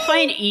E.T. I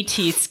find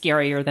E.T.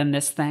 scarier than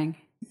this thing.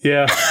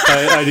 Yeah,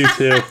 I do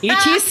too.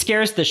 E.T.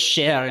 scares the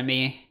shit out of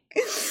me.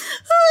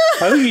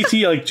 I think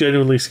E.T. like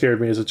genuinely scared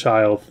me as a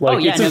child.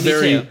 Like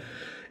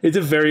it's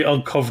a very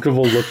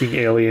uncomfortable looking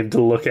alien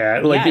to look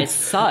at. Like it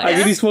sucks. I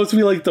mean, he's supposed to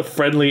be like the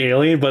friendly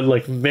alien, but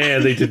like,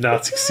 man, they did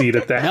not succeed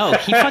at that. No,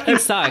 he fucking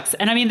sucks.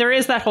 And I mean, there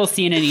is that whole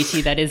scene in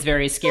E.T. that is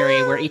very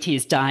scary where E.T.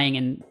 is dying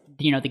and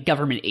the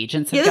government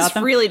agents have Yeah, got that's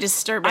them. really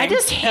disturbing. I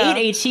just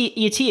hate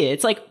ET.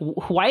 It's like,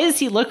 why does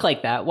he look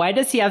like that? Why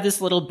does he have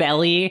this little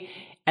belly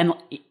and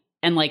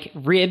like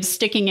ribs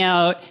sticking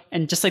out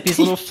and just like these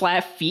little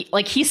flat feet?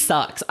 Like, he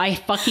sucks. I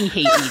fucking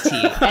hate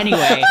ET.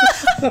 Anyway,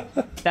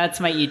 that's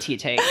my ET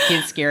take.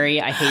 He's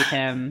scary. I hate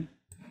him.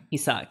 He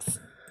sucks.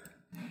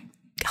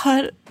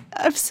 God,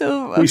 I'm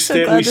so We glad this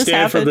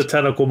stand for happened. the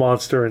tentacle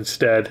monster in this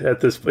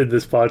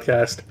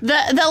podcast.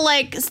 The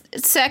like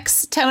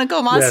sex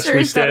tentacle monster. Yes,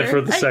 we is stand better.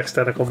 for the sex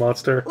tentacle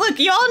monster. Look,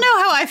 you all know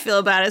how I feel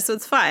about it, so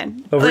it's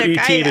fine. Over Look,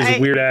 ET and his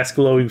weird ass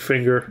glowing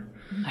finger.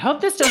 I hope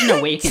this doesn't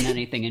awaken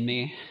anything in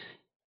me.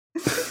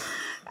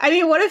 I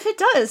mean, what if it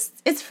does?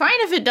 It's fine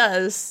if it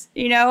does.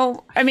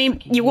 I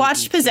mean, you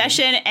watched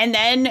Possession, and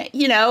then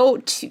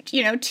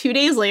 2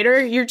 days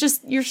later, you're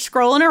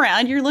scrolling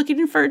around, you're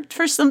looking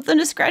for something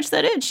to scratch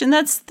that itch, and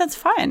that's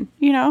fine.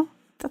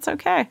 That's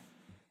okay.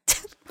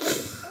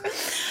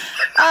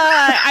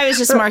 I was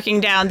just marking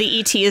down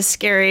the ET is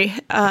scary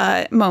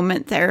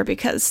moment there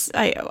because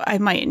I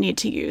might need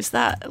to use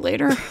that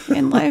later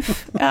in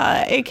life,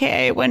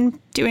 aka when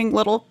doing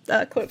little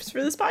clips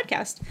for this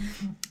podcast.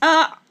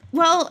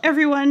 Well,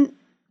 everyone,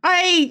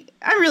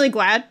 I'm really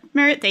glad.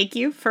 Merritt, thank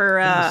you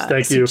for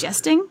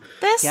suggesting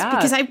this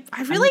because I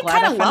really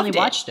kind of loved it.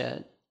 Watched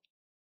it.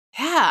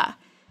 Yeah,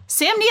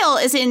 Sam Neill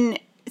is in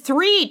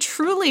 3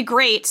 truly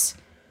great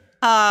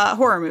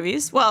horror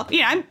movies. Well,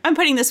 I'm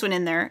putting this one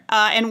in there,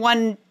 and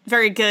one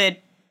very good,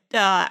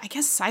 I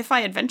guess, sci-fi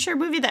adventure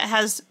movie that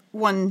has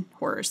one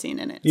horror scene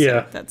in it.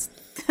 Yeah, so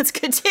that's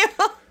good too.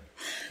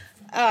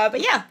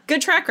 But yeah,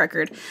 good track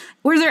record.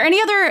 Were there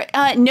any other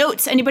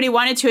notes anybody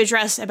wanted to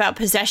address about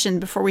Possession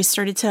before we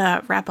started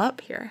to wrap up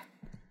here?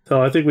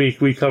 So I think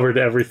we covered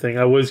everything.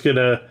 I was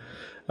gonna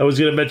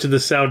mention the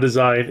sound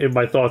design in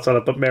my thoughts on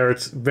it, but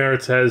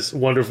Merritt has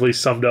wonderfully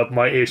summed up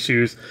my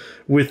issues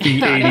with the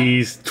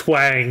 80s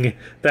twang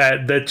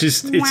that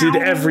just it's in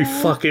every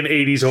fucking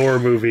 80s horror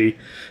movie,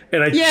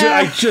 and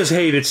I just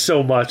hate it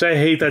so much. I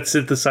hate that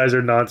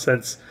synthesizer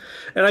nonsense.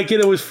 And I get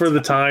it was for the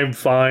time,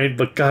 fine,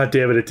 but god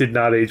damn it did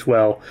not age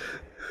well.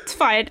 It's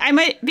fine. I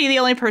might be the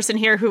only person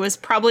here who was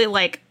probably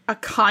like a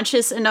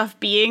conscious enough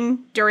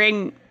being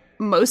during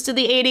most of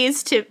the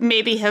 80s to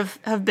maybe have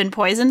been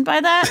poisoned by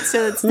that.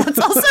 So that's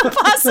also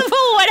possible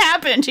what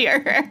happened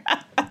here.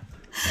 I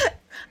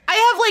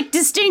have like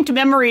distinct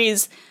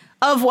memories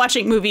of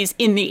watching movies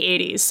in the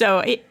 80s. So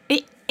it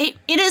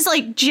is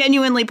like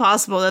genuinely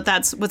possible that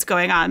that's what's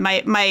going on.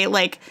 My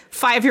like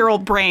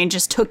 5-year-old brain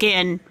just took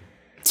in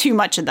too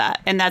much of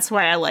that, and that's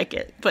why I like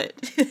it, but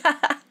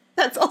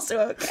that's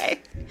also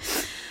okay.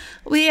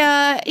 We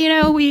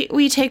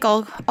take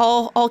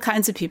all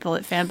kinds of people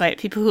at Fanbyte,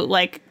 people who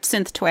like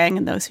synth twang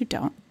and those who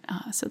don't,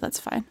 so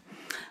that's fine.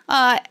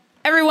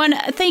 Everyone,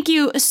 thank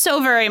you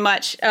so very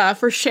much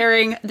for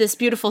sharing this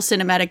beautiful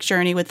cinematic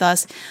journey with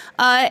us.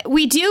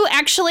 We do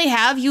actually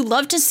have You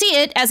Love to See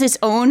It as its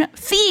own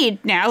feed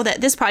now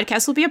that this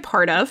podcast will be a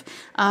part of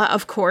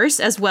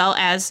course, as well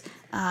as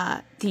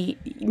the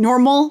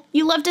normal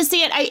You Love to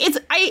See It.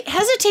 I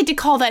hesitate to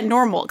call that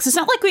normal because it's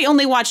not like we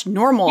only watch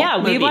normal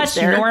movies. We watch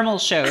normal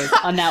shows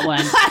on that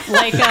one.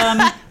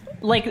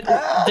 like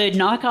the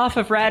knockoff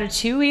of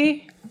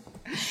Ratatouille.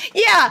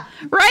 Yeah,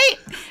 right?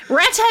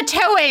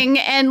 Ratatouille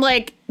and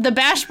like the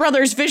Bash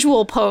Brothers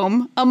visual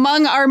poem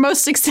among our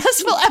most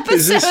successful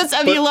episodes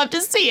of You Love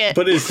to See It.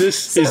 But is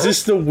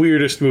this the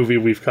weirdest movie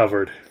we've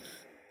covered?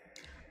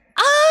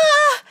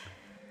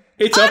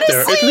 It's honestly, up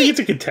there. I think it's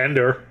a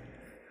contender.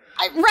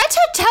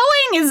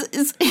 Ratatouille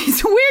is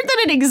weird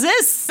that it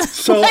exists.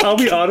 So I'll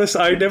be honest,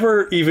 I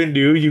never even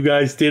knew you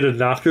guys did a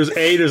knock. There's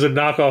a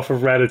knockoff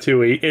of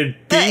Ratatouille, and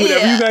B,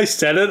 whenever you guys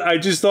said it, I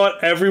just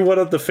thought everyone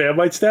on the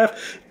Fanbyte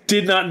staff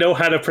did not know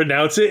how to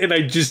pronounce it, and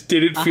I just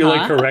didn't feel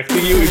like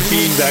correcting you and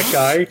being that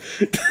guy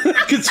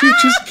because you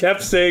just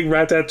kept saying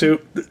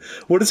Ratatouille.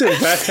 What is it?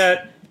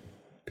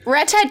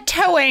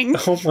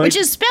 Ratatouille, which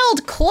is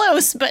spelled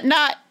close, but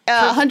not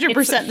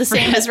 100% the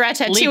same as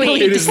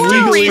Ratatouille. It is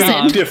legally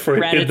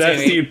different, and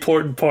that's the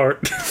important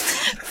part.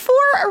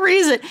 For a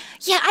reason.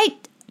 Yeah,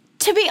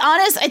 to be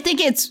honest, I think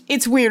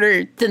it's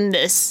weirder than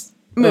this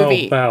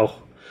movie. Oh, wow.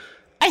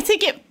 I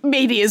think it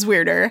maybe is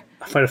weirder.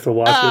 I might have to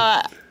watch it.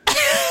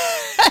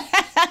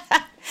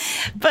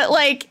 But,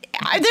 like,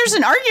 there's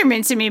an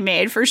argument to be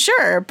made for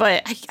sure,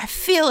 but I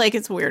feel like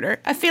it's weirder.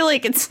 I feel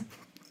like it's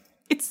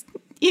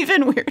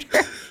even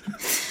weirder.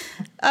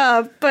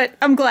 But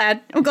I'm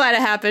glad it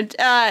happened.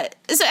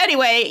 So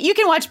anyway, you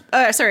can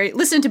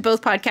listen to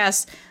both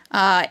podcasts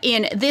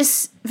in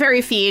this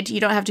very feed. You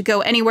don't have to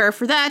go anywhere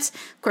for that.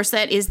 Of course,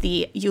 that is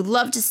the You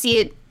Love to See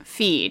It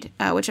feed,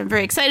 which I'm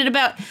very excited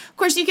about. Of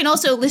course, you can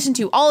also listen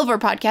to all of our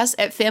podcasts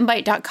at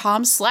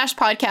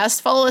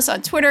fanbyte.com/podcast. Follow us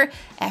on Twitter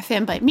at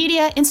Fanbyte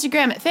Media,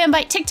 Instagram at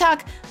Fanbyte,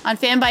 TikTok on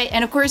Fanbyte,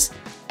 and of course,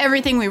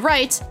 everything we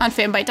write on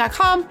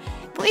fanbyte.com.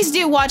 Please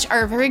do watch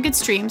our very good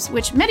streams,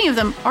 which many of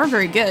them are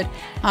very good,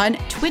 on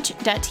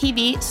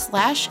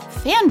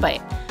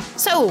twitch.tv/fanbyte.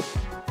 So,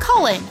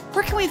 Colin,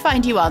 where can we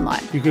find you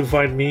online? You can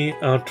find me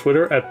on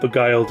Twitter at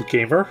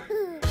BeguiledGamer.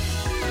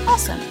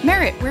 Awesome.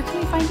 Merritt, where can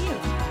we find you?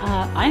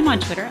 I'm on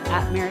Twitter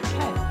at Merritt K.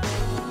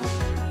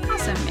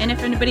 Awesome. And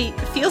if anybody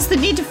feels the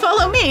need to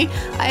follow me,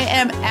 I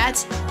am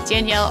at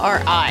Danielle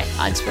R.I.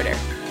 on Twitter.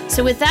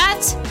 So with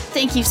that,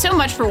 thank you so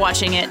much for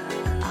watching it.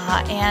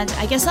 And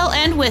I guess I'll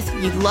end with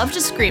You'd Love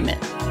to Scream It.